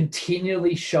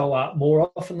continually show up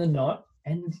more often than not,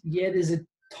 and there's a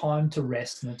time to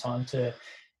rest and a time to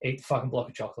eat the fucking block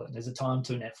of chocolate, and there's a time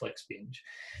to Netflix binge.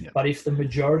 Yeah. But if the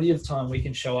majority of time we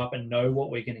can show up and know what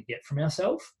we're going to get from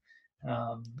ourselves,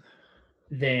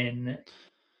 then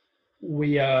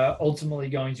we are ultimately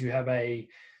going to have a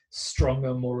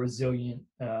stronger, more resilient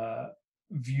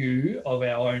view of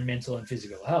our own mental and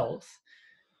physical health,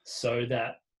 so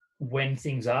that when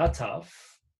things are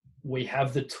tough, we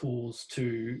have the tools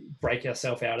to break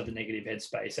ourselves out of the negative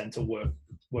headspace and to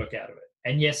work out of it.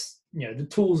 And yes, the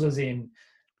tools as in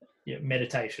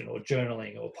meditation or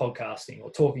journaling or podcasting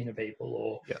or talking to people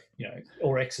or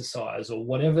or exercise or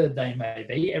whatever they may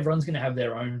be. Everyone's going to have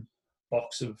their own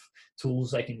box of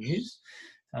tools they can use.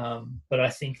 But I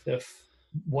think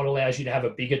what allows you to have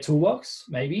a bigger toolbox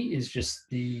maybe is just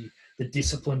the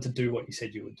discipline to do what you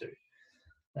said you would do.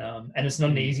 And it's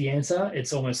not an easy answer.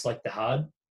 It's almost like the hard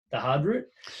route,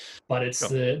 but it's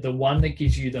the one that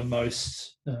gives you the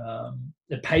most,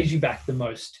 that pays you back the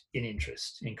most in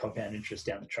compound interest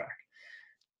down the track.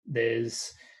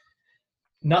 There's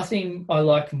nothing I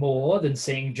like more than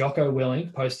seeing Jocko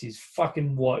Willink post his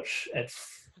fucking watch at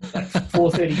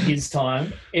 4:30 his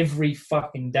time every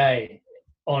fucking day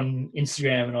on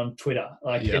Instagram and on Twitter.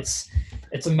 Like it's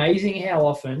amazing how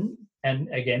often, and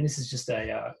again, this is just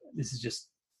a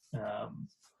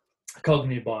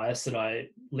cognitive bias that I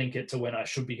link it to when I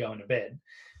should be going to bed.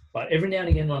 But every now and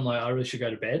again, when I'm like, I really should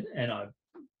go to bed, and I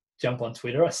jump on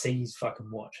Twitter, I see his fucking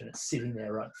watch, and it's sitting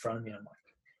there right in front of me. I'm like,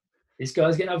 this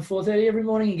guy's getting up at 4:30 every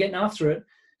morning and getting after it.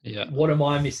 Yeah. What am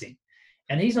I missing?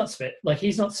 And he's not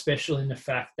he's not special in the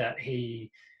fact that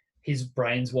his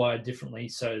brain's wired differently,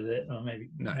 so that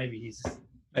maybe he's.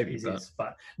 But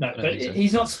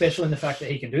he's not special in the fact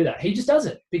that he can do that. He just does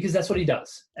it because that's what he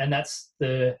does, and that's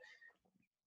the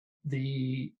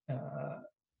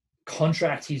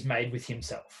contract he's made with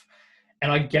himself.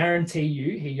 And I guarantee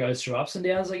you, he goes through ups and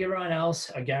downs like everyone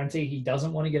else. I guarantee he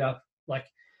doesn't want to get up.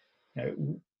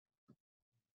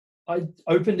 I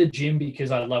opened a gym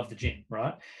because I love the gym,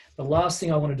 right? The last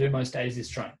thing I want to do most days is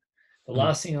train. The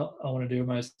last thing I want to do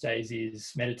most days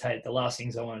is meditate. The last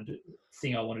thing I want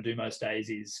to do most days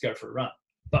is go for a run.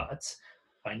 But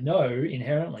I know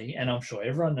inherently, and I'm sure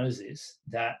everyone knows this,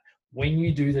 that when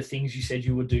you do the things you said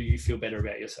you would do, you feel better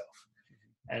about yourself.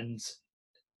 And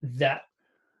that,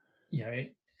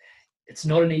 it's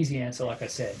not an easy answer, like I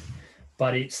said,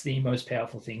 but it's the most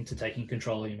powerful thing to taking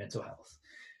control of your mental health.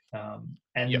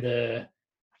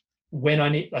 When I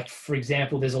need, like, for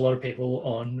example, there's a lot of people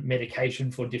on medication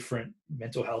for different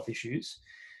mental health issues.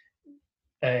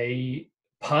 A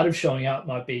part of showing up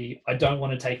might be, I don't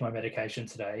want to take my medication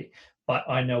today, but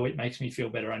I know it makes me feel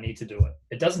better. I need to do it.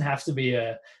 It doesn't have to be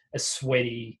a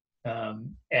sweaty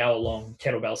hour-long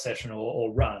kettlebell session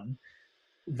or run.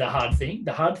 The hard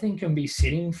thing can be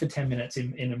sitting for 10 minutes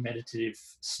in a meditative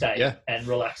state and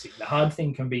relaxing. The hard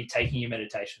thing can be taking your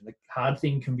meditation. The hard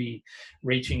thing can be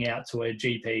reaching out to a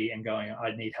GP and going,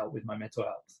 I need help with my mental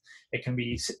health. It can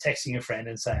be texting a friend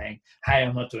and saying, hey,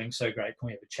 I'm not doing so great. Can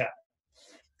we have a chat?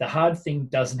 The hard thing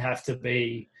doesn't have to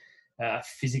be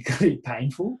physically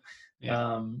painful.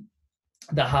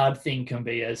 The hard thing can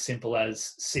be as simple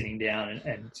as sitting down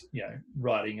and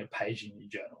writing a page in your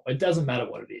journal. It doesn't matter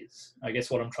what it is. I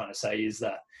guess what I'm trying to say is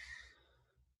that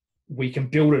we can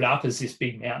build it up as this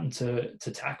big mountain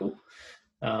to tackle,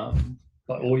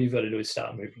 but all you've got to do is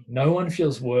start moving. No one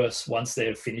feels worse once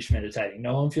they've finished meditating.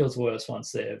 No one feels worse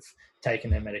once they've taken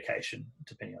their medication,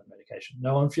 depending on the medication.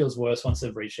 No one feels worse once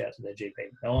they've reached out to their GP.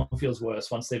 No one feels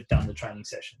worse once they've done the training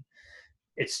session.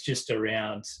 It's just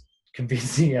around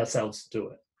convincing ourselves to do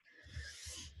it.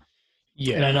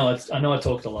 Yeah. And I know I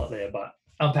talked a lot there, but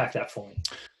unpack that for me.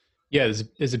 Yeah,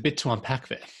 there's a bit to unpack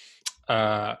there.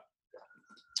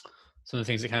 Some of the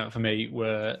things that came up for me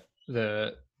were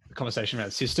the conversation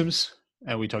around systems,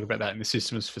 and we talk about that in the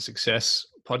Systems for Success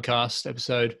podcast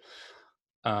episode,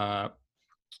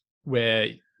 where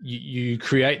you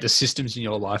create the systems in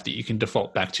your life that you can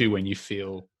default back to when you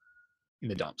feel in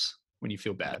the dumps, when you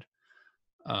feel bad.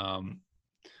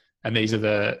 And these are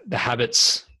the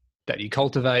habits that you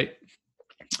cultivate,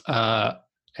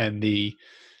 and the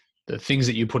things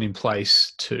that you put in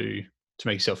place to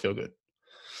make yourself feel good.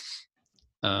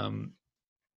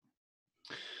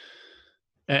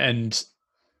 And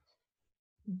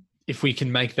if we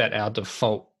can make that our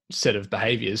default set of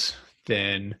behaviors,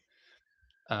 then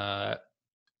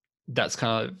that's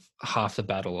kind of half the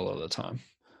battle a lot of the time.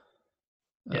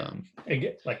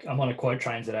 Like I'm on a quote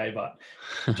train today, but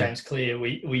James Clear,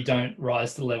 we don't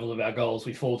rise to the level of our goals,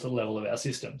 we fall to the level of our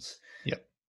systems. Yep.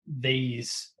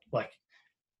 These,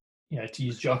 to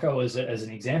use Jocko as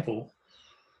an example,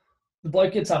 the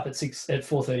bloke gets up at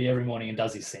 4:30 every morning and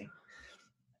does his thing.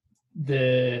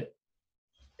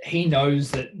 He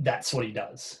knows that's what he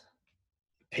does.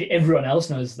 Everyone else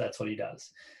knows that's what he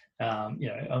does.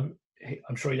 I'm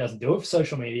sure he doesn't do it for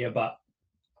social media, but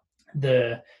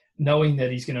knowing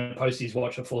that he's going to post his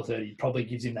watch at 4:30 probably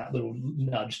gives him that little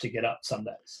nudge to get up some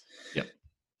days. Yep.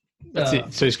 That's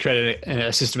it. So he's created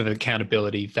a system of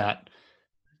accountability that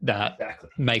exactly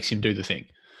makes him do the thing.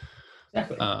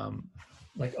 Exactly. Um,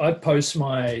 Like I post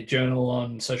my journal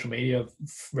on social media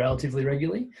relatively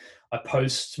regularly. I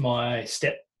post my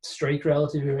step streak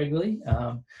relatively regularly.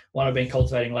 One I've been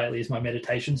cultivating lately is my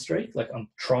meditation streak. Like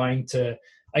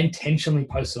I intentionally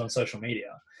post it on social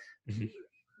media. Mhm.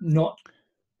 Not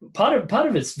part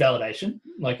of it's validation.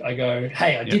 Like I go,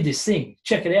 hey, I did this thing.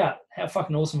 Check it out. How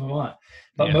fucking awesome am I?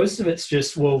 But most of it's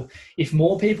just, well, if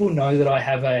more people know that I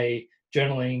have a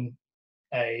journaling,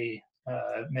 a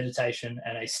meditation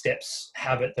and a steps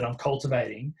habit that I'm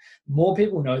cultivating, more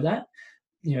people know that.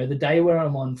 You know, the day where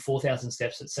I'm on 4,000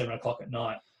 steps at 7:00 at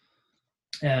night,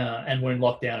 and we're in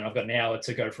lockdown and I've got an hour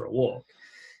to go for a walk,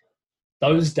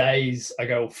 those days I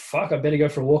go, fuck, I better go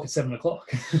for a walk at 7:00.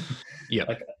 Yeah.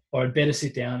 Like, or I'd better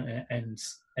sit down and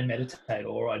meditate,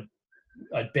 or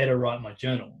I'd better write my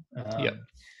journal.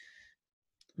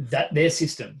 That they're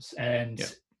systems, and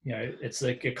you know, it's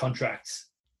like a contract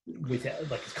with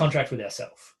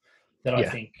ourselves that I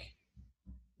think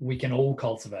we can all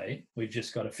cultivate. We've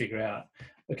just got to figure out,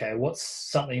 okay, what's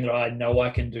something that I know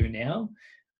I can do now,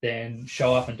 then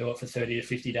show up and do it for 30 to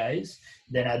 50 days,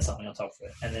 then add something on top of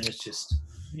it. And then it's just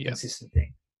a consistent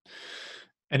thing.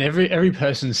 And every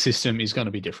person's system is going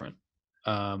to be different.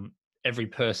 Every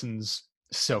person's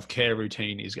self-care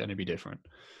routine is going to be different.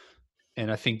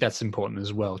 And I think that's important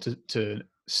as well to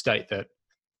state that,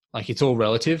 like, it's all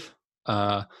relative.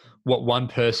 What one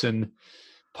person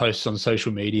posts on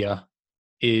social media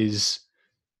is,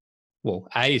 well,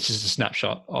 it's just a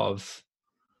snapshot of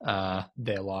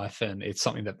their life, and it's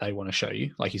something that they want to show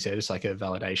you. Like you said, it's like a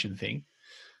validation thing.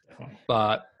 Definitely.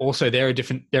 But also they're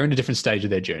in a different stage of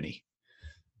their journey.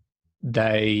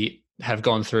 They have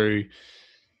gone through,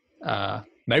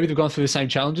 maybe they've gone through the same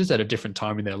challenges at a different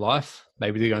time in their life.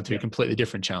 Maybe they're going through completely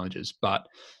different challenges, but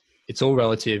it's all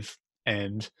relative.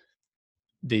 And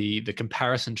the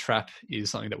comparison trap is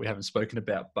something that we haven't spoken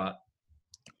about, but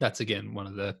that's again one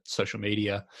of the social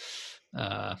media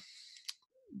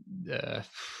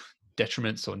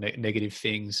detriments or negative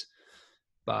things.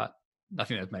 But I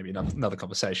think that's maybe another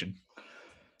conversation.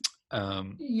 I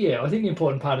think the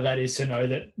important part of that is to know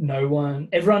that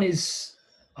everyone is,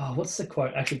 what's the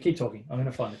quote? Actually, keep talking. I'm going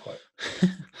to find the quote.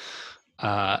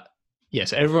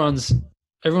 Yes, everyone's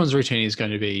routine is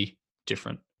going to be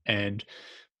different, and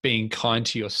being kind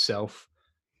to yourself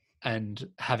and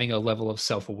having a level of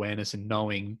self-awareness and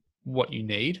knowing what you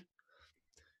need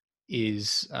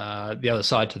is the other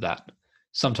side to that.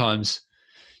 Sometimes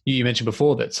you mentioned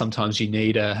before that sometimes you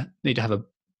need to have a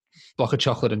block of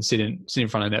chocolate and sit in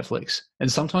front of Netflix,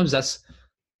 and sometimes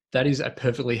that is a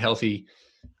perfectly healthy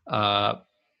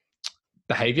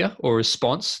behavior or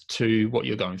response to what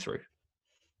you're going through.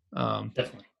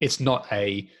 Definitely. It's not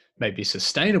a maybe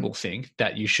sustainable thing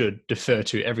that you should defer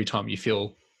to every time you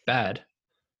feel bad,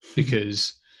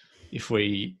 because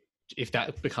if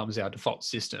that becomes our default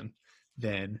system,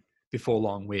 then before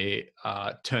long we're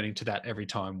turning to that every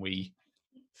time we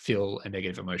feel a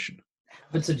negative emotion.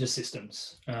 Habits are just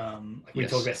systems. We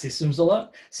talk about systems a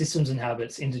lot. Systems and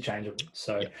habits interchangeable.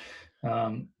 So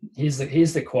here's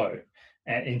the quote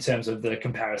in terms of the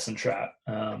comparison trap.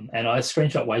 And I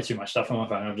screenshot way too much stuff on my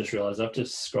phone. I've just realized I've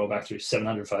just scrolled back through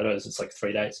 700 photos. It's like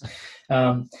 3 days.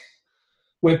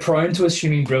 We're prone to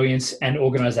assuming brilliance and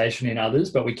organization in others,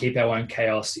 but we keep our own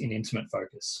chaos in intimate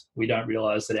focus. We don't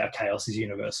realize that our chaos is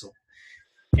universal.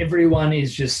 Everyone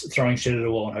is just throwing shit at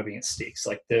a wall and hoping it sticks.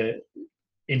 Like the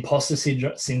imposter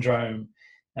syndrome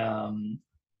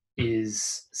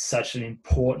is such an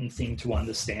important thing to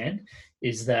understand,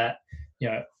 is that, you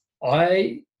know,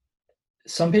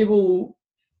 some people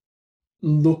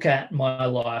look at my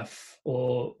life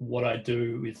or what I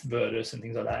do with Virtus and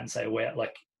things like that and say, well,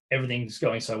 like everything's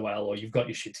going so well, or you've got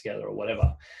your shit together or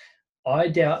whatever. I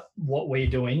doubt what we're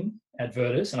doing at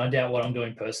Virtus, and I doubt what I'm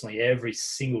doing personally every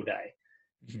single day.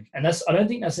 Mm-hmm. And I don't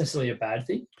think that's necessarily a bad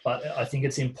thing, but I think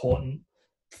it's important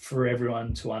for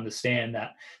everyone to understand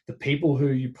that the people who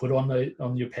you put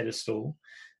on your pedestal,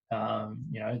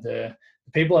 the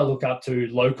people I look up to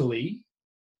locally,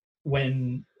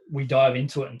 when we dive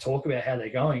into it and talk about how they're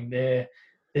going, they're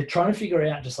trying to figure it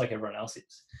out just like everyone else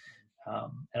is.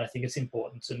 And I think it's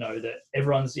important to know that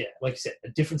everyone's, like you said, a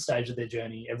different stage of their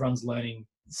journey. Everyone's learning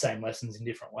the same lessons in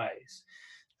different ways.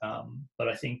 But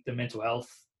I think the mental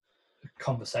health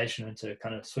conversation, and to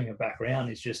kind of swing it back around,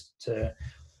 is just to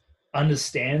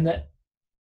understand that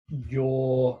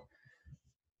your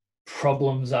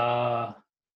problems are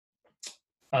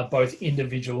both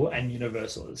individual and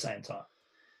universal at the same time.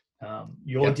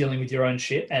 You're dealing with your own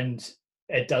shit, and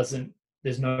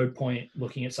there's no point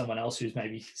looking at someone else who's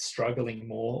maybe struggling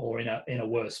more or in a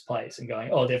worse place and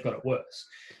going, oh, they've got it worse.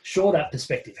 Sure, that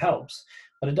perspective helps,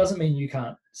 but it doesn't mean you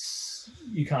can't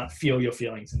you can't feel your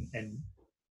feelings and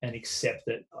accept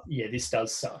that, yeah, this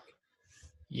does suck.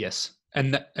 Yes.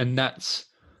 And that's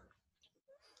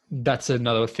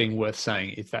another thing worth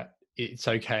saying, is that it's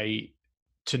okay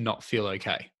to not feel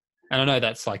okay. And I know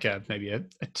that's like maybe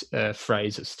a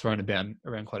phrase that's thrown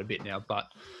around quite a bit now, but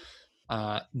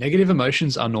negative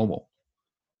emotions are normal.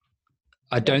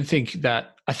 I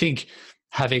think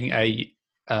having a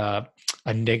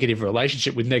negative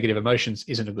relationship with negative emotions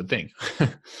isn't a good thing.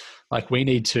 Like, we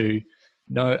need to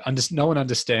know and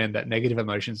understand that negative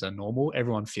emotions are normal.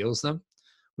 Everyone feels them.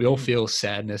 We all feel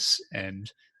sadness and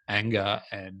anger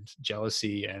and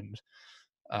jealousy and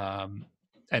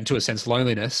to a sense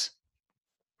loneliness.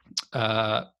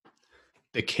 The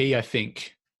key, I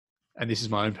think, and this is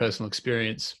my own personal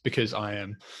experience, because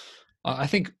I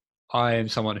think I am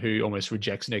someone who almost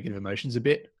rejects negative emotions a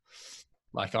bit.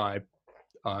 Like, I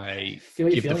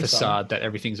give the facade that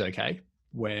everything's okay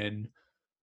when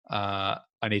I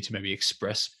need to maybe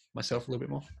express myself a little bit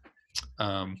more.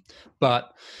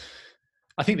 But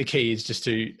I think the key is just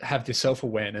to have this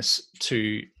self-awareness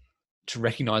to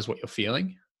recognize what you're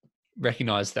feeling,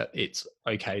 recognize that it's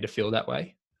okay to feel that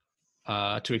way,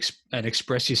 and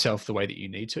express yourself the way that you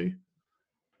need to,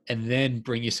 and then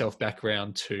bring yourself back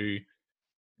around to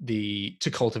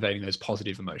cultivating those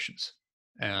positive emotions.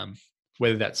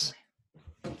 Whether that's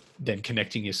then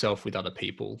connecting yourself with other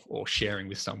people or sharing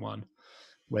with someone,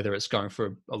 whether it's going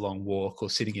for a long walk or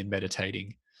sitting and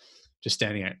meditating, just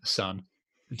standing out in the sun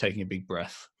and taking a big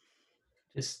breath.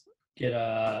 Just get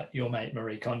your mate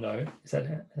Marie Kondo. Is that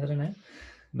her name?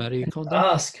 Marie Kondo.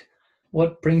 Ask,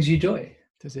 what brings you joy?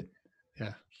 Does it?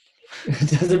 Yeah.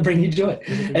 Does it bring you joy?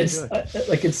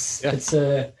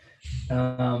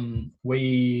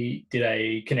 We did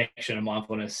a connection and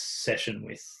mindfulness session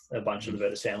with a bunch of the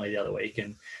Vertis family the other week,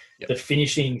 and the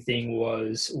finishing thing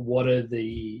was, what are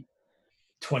the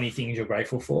 20 things you're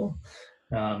grateful for?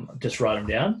 Just write them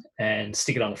down and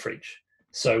stick it on the fridge.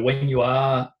 So when you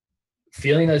are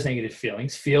feeling those negative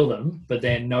feelings, feel them, but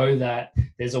then know that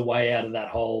there's a way out of that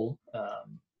hole.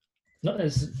 Not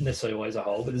necessarily always a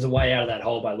hole, but there's a way out of that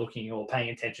hole by looking or paying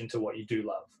attention to what you do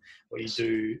love, what you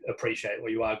do appreciate,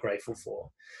 what you are grateful for.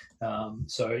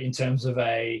 So in terms of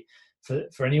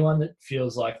for anyone that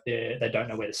feels like they don't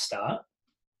know where to start,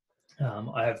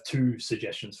 I have two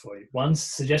suggestions for you.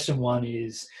 Suggestion one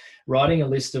is writing a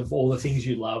list of all the things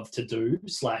you love to do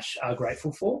 / are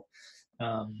grateful for,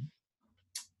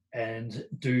 and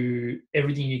do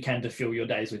everything you can to fill your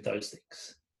days with those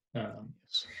things.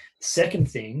 Second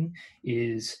thing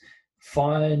is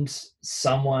find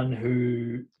someone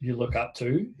who you look up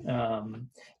to,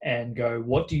 and go,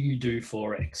 what do you do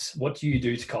for X? What do you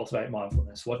do to cultivate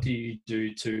mindfulness? What do you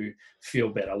do to feel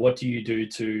better? What do you do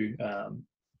to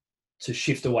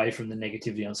shift away from the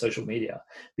negativity on social media?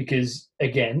 Because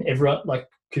again, everyone, like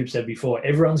Coop said before,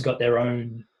 everyone's got their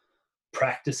own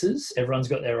practices. Everyone's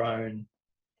got their own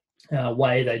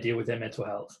way they deal with their mental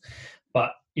health.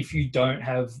 But if you don't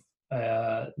have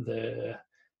the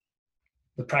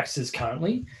practices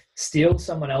currently, steal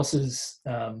someone else's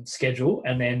schedule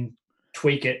and then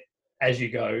tweak it as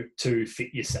you go to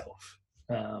fit yourself.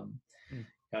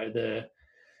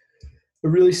 A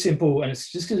really simple, and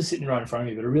it's just because it's sitting right in front of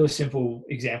me, but a really simple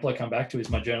example I come back to is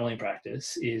my journaling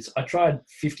practice. Is I tried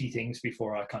 50 things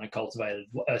before I kind of cultivated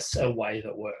a way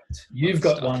that worked. You've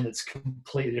got one that's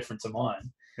completely different to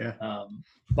mine,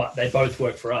 but they both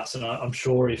work for us. And I'm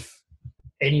sure if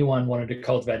anyone wanted to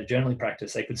cultivate a journaling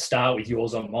practice, they could start with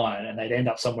yours on mine, and they'd end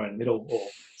up somewhere in the middle or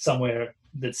somewhere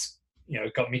that's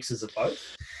got mixes of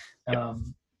both.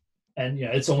 And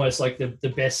it's almost like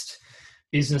the best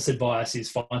business advice is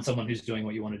find someone who's doing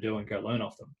what you want to do and go learn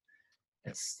off them.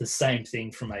 It's the same thing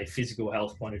from a physical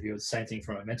health point of view. It's the same thing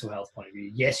from a mental health point of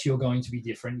view. Yes, you're going to be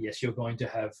different. Yes, you're going to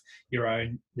have your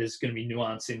own, there's going to be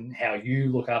nuance in how you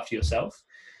look after yourself,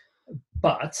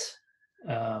 but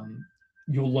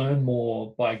you'll learn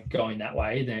more by going that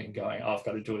way than going, I've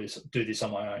got to do this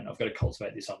on my own. I've got to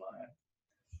cultivate this on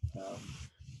my own.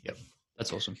 Yep.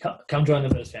 That's awesome. Come join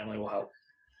the Vertis family. Will help.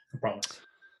 I promise.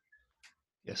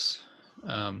 Yes.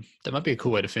 That might be a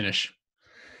cool way to finish.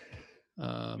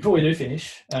 Before we do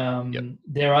finish,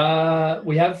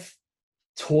 we have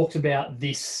talked about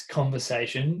this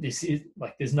conversation. This is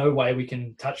like, there's no way we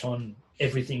can touch on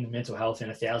everything mental health in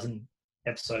 1,000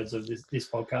 episodes of this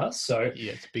podcast. So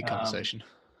yeah, it's a big conversation.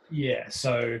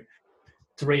 So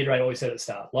to reiterate what we said at the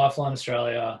start, Lifeline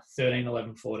Australia, 13,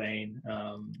 11, 14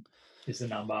 is the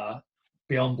number.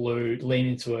 Beyond Blue, lean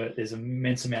into it. There's an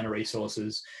immense amount of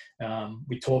resources.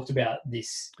 We talked about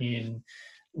this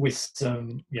with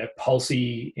some,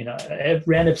 Pulsey,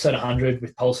 around episode 100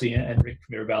 with Pulsey and Rick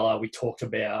Mirabella. We talked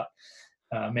about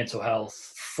mental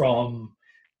health from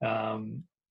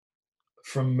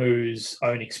Moo's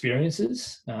own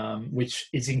experiences, which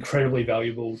is incredibly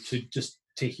valuable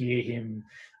to hear him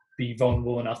be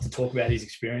vulnerable enough to talk about his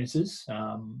experiences.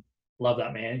 Love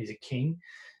that man. He's a king.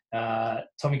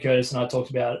 Tommy Curtis and I talked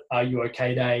about Are You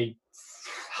OK Day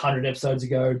 100 episodes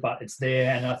ago, but it's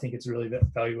there, and I think it's a really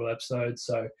valuable episode.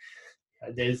 So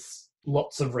there's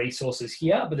lots of resources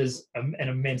here, but there's an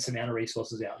immense amount of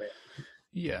resources out there.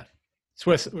 Yeah.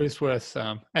 It's worth,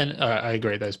 and I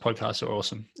agree. Those podcasts are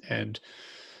awesome. And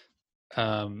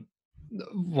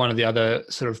one of the other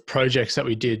sort of projects that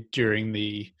we did during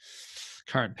the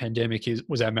current pandemic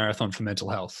was our marathon for mental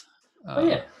health.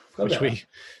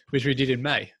 Which we did in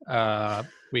May.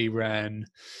 We ran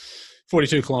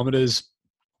 42 kilometers.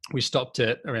 We stopped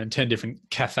at around 10 different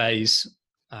cafes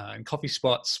and coffee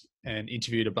spots and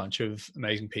interviewed a bunch of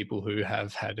amazing people who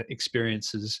have had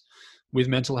experiences with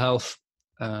mental health.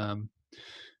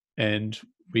 And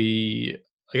I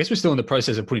guess we're still in the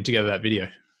process of putting together that video.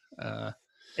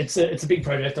 It's a big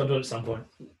project. I'll do it at some point.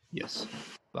 Yes,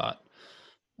 but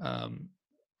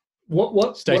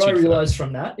what I realized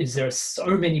from that is there are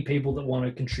so many people that want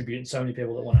to contribute and so many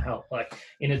people that want to help. Like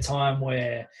in a time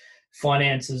where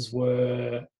finances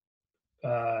were,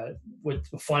 with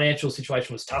the financial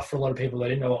situation was tough for a lot of people. They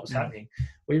didn't know what was happening.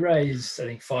 We raised, I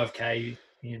think, $5,000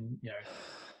 in,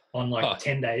 on like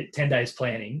 10 days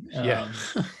planning. It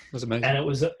was amazing. And it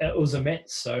was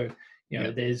immense. So,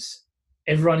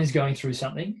 everyone is going through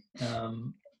something.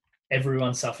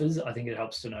 Everyone suffers. I think it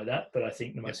helps to know that. But I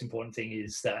think the most important thing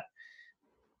is that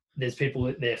there's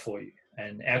people there for you.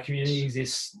 And our community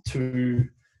exists to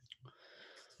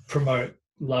promote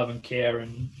love and care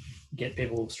and get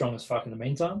people strong as fuck in the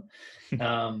meantime.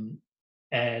 All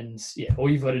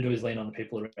you've got to do is lean on the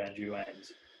people around you, and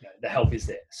the help is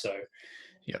there. So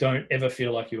don't ever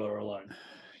feel like you are alone.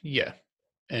 Yeah.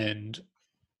 And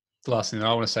the last thing that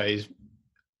I want to say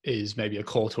is maybe a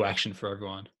call to action for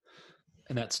everyone.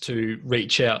 And that's to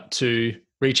reach out to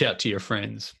your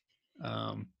friends.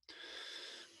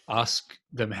 Ask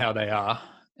them how they are,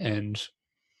 and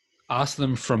ask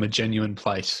them from a genuine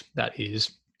place. That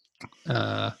is,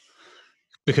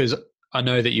 because I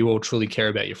know that you all truly care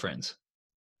about your friends,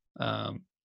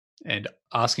 and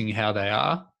asking how they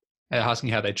are, asking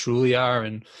how they truly are,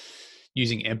 and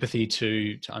using empathy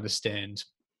to understand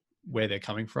where they're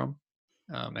coming from,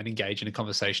 and engage in a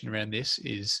conversation around this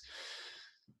is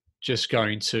just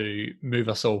going to move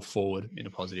us all forward in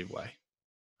a positive way.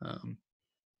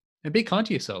 And be kind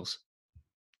to yourselves.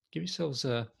 Give yourselves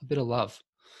a bit of love,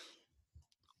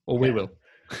 or we will.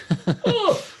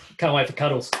 Can't wait for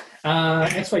cuddles.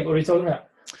 Next week, what are we talking about?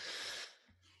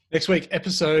 Next week,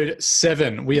 episode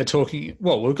 7, we're going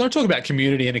to talk about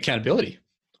community and accountability.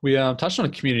 We touched on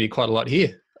community quite a lot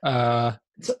here.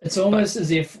 It's almost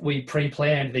as if we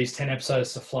pre-planned these 10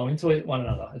 episodes to flow into one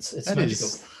another. It's magical.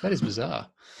 That is bizarre.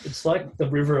 It's like the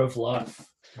river of life.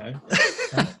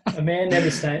 A man never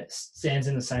stands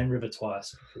in the same river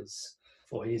twice,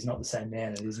 for he is not the same man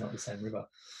and he is not the same river.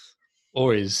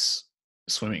 Or is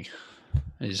swimming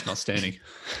and he's not standing.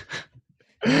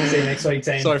 See you next week,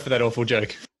 team. Sorry for that awful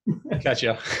joke. Catch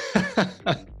ya.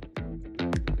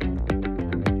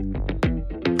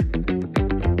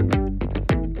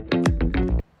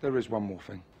 There is one more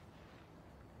thing.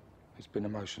 It's been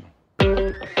emotional.